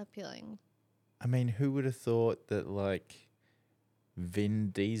appealing. I mean, who would have thought that, like,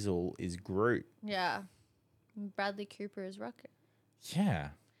 Vin Diesel is Groot? Yeah. And Bradley Cooper is Rocket. Yeah.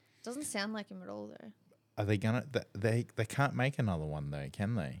 Doesn't sound like him at all, though. Are they gonna? They can't make another one though,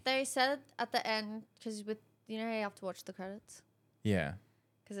 can they? They said at the end, because you know how you have to watch the credits? Yeah.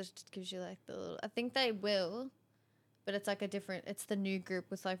 Because it just gives you like the little... I think they will, but it's like it's the new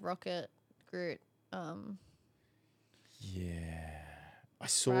group with like Rocket, Groot, Yeah. I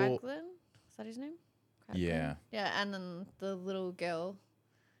saw... Kraglin? Is that his name? Kraglin? Yeah. Yeah, and then the little girl.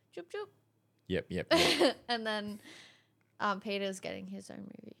 Choop choop. Yep. And then Peter's getting his own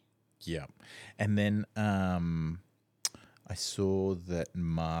movie. Yeah. And then I saw that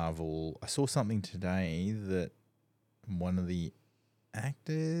Marvel... I saw something today that one of the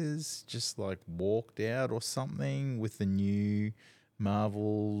actors just like walked out or something with the new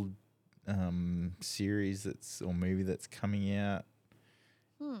Marvel series or movie that's coming out.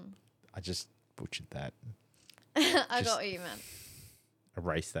 I just butchered that. I got what you meant.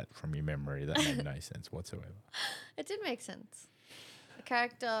 Erase that from your memory. That made no sense whatsoever. It did make sense. The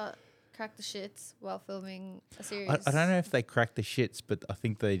character cracked the shits while filming a series. I don't know if they cracked the shits, but I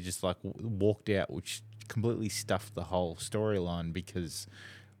think they just like walked out, which completely stuffed the whole storyline because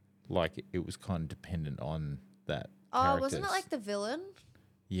like it was kind of dependent on that. Oh, wasn't it like the villain?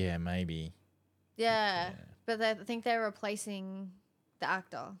 Yeah, maybe. Yeah. But I think they're replacing the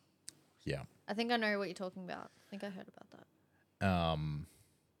actor. Yeah. I think I know what you're talking about. I think I heard about that.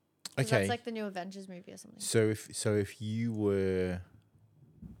 Okay. That's like the new Avengers movie or something. So if you were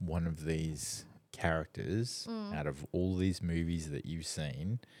one of these characters out of all these movies that you've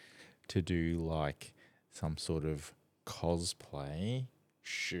seen to do like some sort of cosplay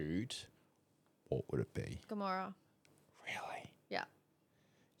shoot, what would it be? Gamora. Really? Yeah.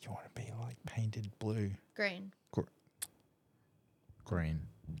 You want to be like painted blue? Green. Green.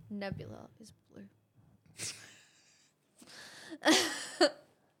 Nebula is blue.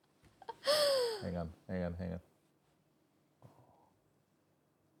 Hang on.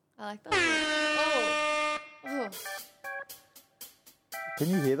 I like that. Oh. Can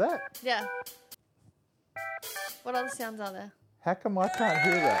you hear that? Yeah. What other sounds are there? How come I can't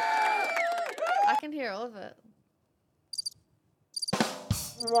hear that? I can hear all of it.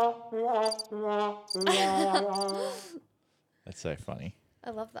 That's so funny. I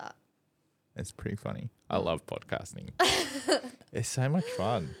love that. It's pretty funny. I love podcasting. It's so much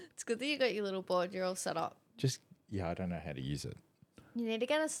fun. It's good that you got your little board. You're all set up. I don't know how to use it. You need to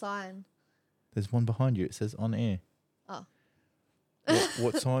get a sign. There's one behind you. It says on air. Oh.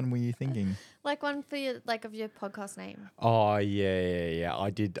 What sign were you thinking? Like one for your of your podcast name. Oh yeah. I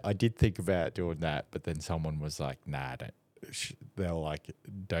did think about doing that, but then someone was like, "Nah, don't." They're like,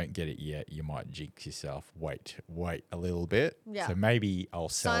 "Don't get it yet. You might jinx yourself. Wait a little bit." Yeah. So maybe I'll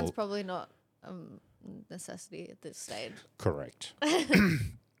sell. Sign's probably not necessity at this stage. Correct.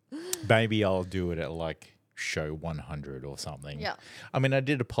 Maybe I'll do it at like show 100 or something. Yeah. I mean, I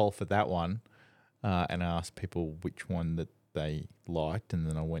did a poll for that one, and I asked people which one that they liked, and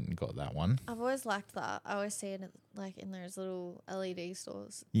then I went and got that one. I've always liked that. I always see it like in those little LED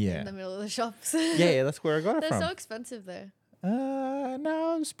stores. Yeah. In the middle of the shops. Yeah, that's where I got it They're from. so expensive though.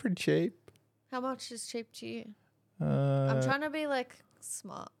 No, it was pretty cheap. How much is cheap to you? Uh, I'm trying to be like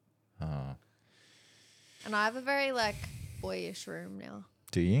smart. Oh, And I have a very like boyish room now.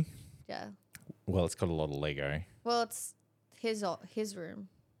 do you? Yeah. Well, it's got a lot of Lego. Well, it's his room.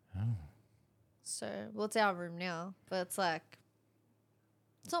 Oh. So, well, it's our room now, but it's like,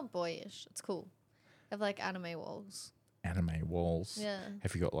 it's not boyish. It's cool. I have like anime walls. Anime walls. Yeah.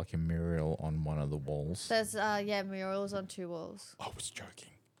 Have you got like a mural on one of the walls? There's murals on 2 walls. I was joking.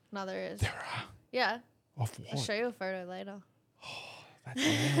 No, there is. There are. Yeah. Of I'll what? show you a photo later. That's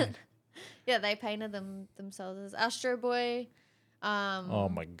mad. Yeah, they painted them themselves as Astro Boy. Oh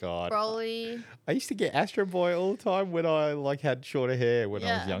my god. Broly. I used to get Astro Boy all the time when I like had shorter hair when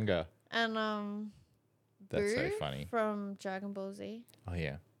I was younger. And That's so Boo funny. from Dragon Ball Z Oh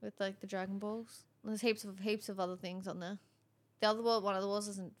yeah. with like the Dragon Balls. And there's heaps of other things on there. The other wall, one of the walls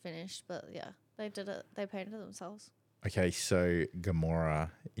isn't finished, but yeah, they did it. They painted it themselves. Okay, so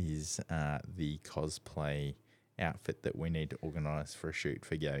Gamora is the cosplay outfit that we need to organise for a shoot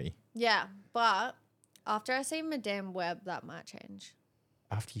for Gabbie. Yeah, but after I see Madame Web, that might change.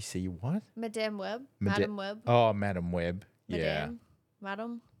 After you see what? Madame Web, Mada- Madame Web, Oh, Madam Web. Yeah.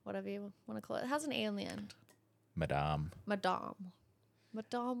 Madame, whatever you want to call it. It has an E on the end. Madame.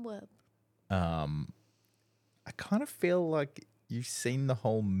 Madame Web. I kind of feel like you've seen the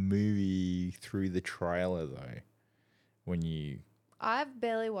whole movie through the trailer though. When you I've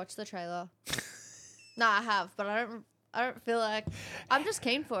barely watched the trailer. No, I have, but I don't feel like I'm just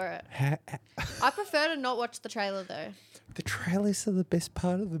keen for it. I prefer to not watch the trailer though. The trailers are the best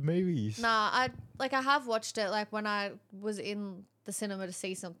part of the movies. Nah, I have watched it like when I was in the cinema to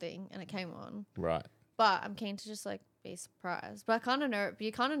see something and it came on. Right. But I'm keen to just like be surprised. But I kind of know. But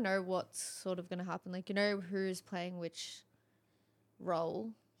you kind of know what's sort of gonna happen. Like you know who's playing which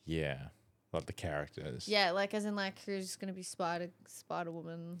role. Yeah. Like the characters. Yeah, like as in like who's gonna be Spider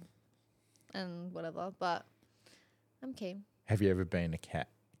Woman, and whatever. But I'm keen. Have you ever been a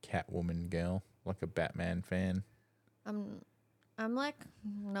Catwoman girl, like a Batman fan? I'm like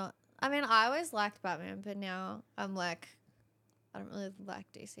not. I mean, I always liked Batman, but now I'm like, I don't really like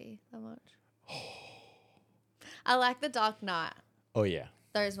DC that much. I like the Dark Knight. Oh yeah.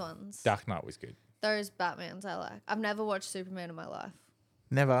 Those ones. Dark Knight was good. Those Batmans I like. I've never watched Superman in my life.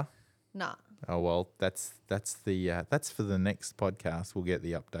 Never. Nah. Oh well, that's for the next podcast. We'll get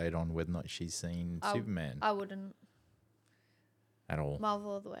the update on whether or not she's seen Superman I wouldn't. at all.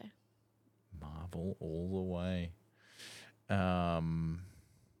 Marvel all the way. Marvel all the way.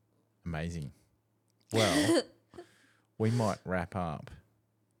 Amazing. Well, we might wrap up,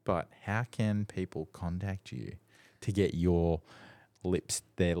 but how can people contact you to get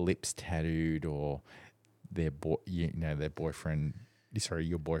their lips tattooed or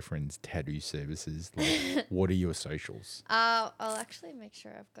your boyfriend's tattoo services? Like, what are your socials? I'll actually make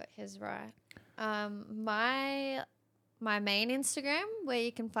sure I've got his right. My main Instagram, where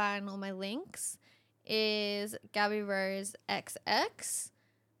you can find all my links, is Gabbie Rose XX.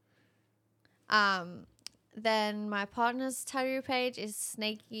 Then my partner's tattoo page is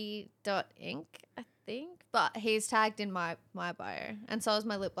snaky.inc, I think. But he's tagged in my bio. And so is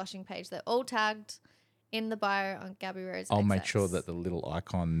my lip blushing page. They're all tagged in the bio on Gabbie Rose XX. I'll make sure that the little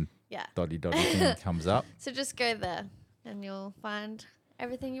icon dotty thing comes up. So just go there and you'll find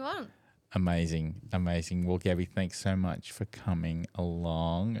everything you want. Amazing. Well, Gabbie, thanks so much for coming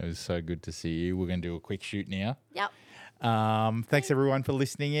along. It was so good to see you. We're going to do a quick shoot now. Yep. Thanks everyone for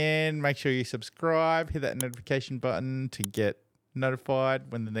listening in. Make sure you subscribe, hit that notification button to get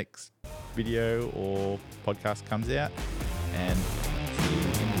notified when the next video or podcast comes out. And see you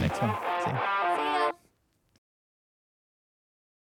in the next one. See you.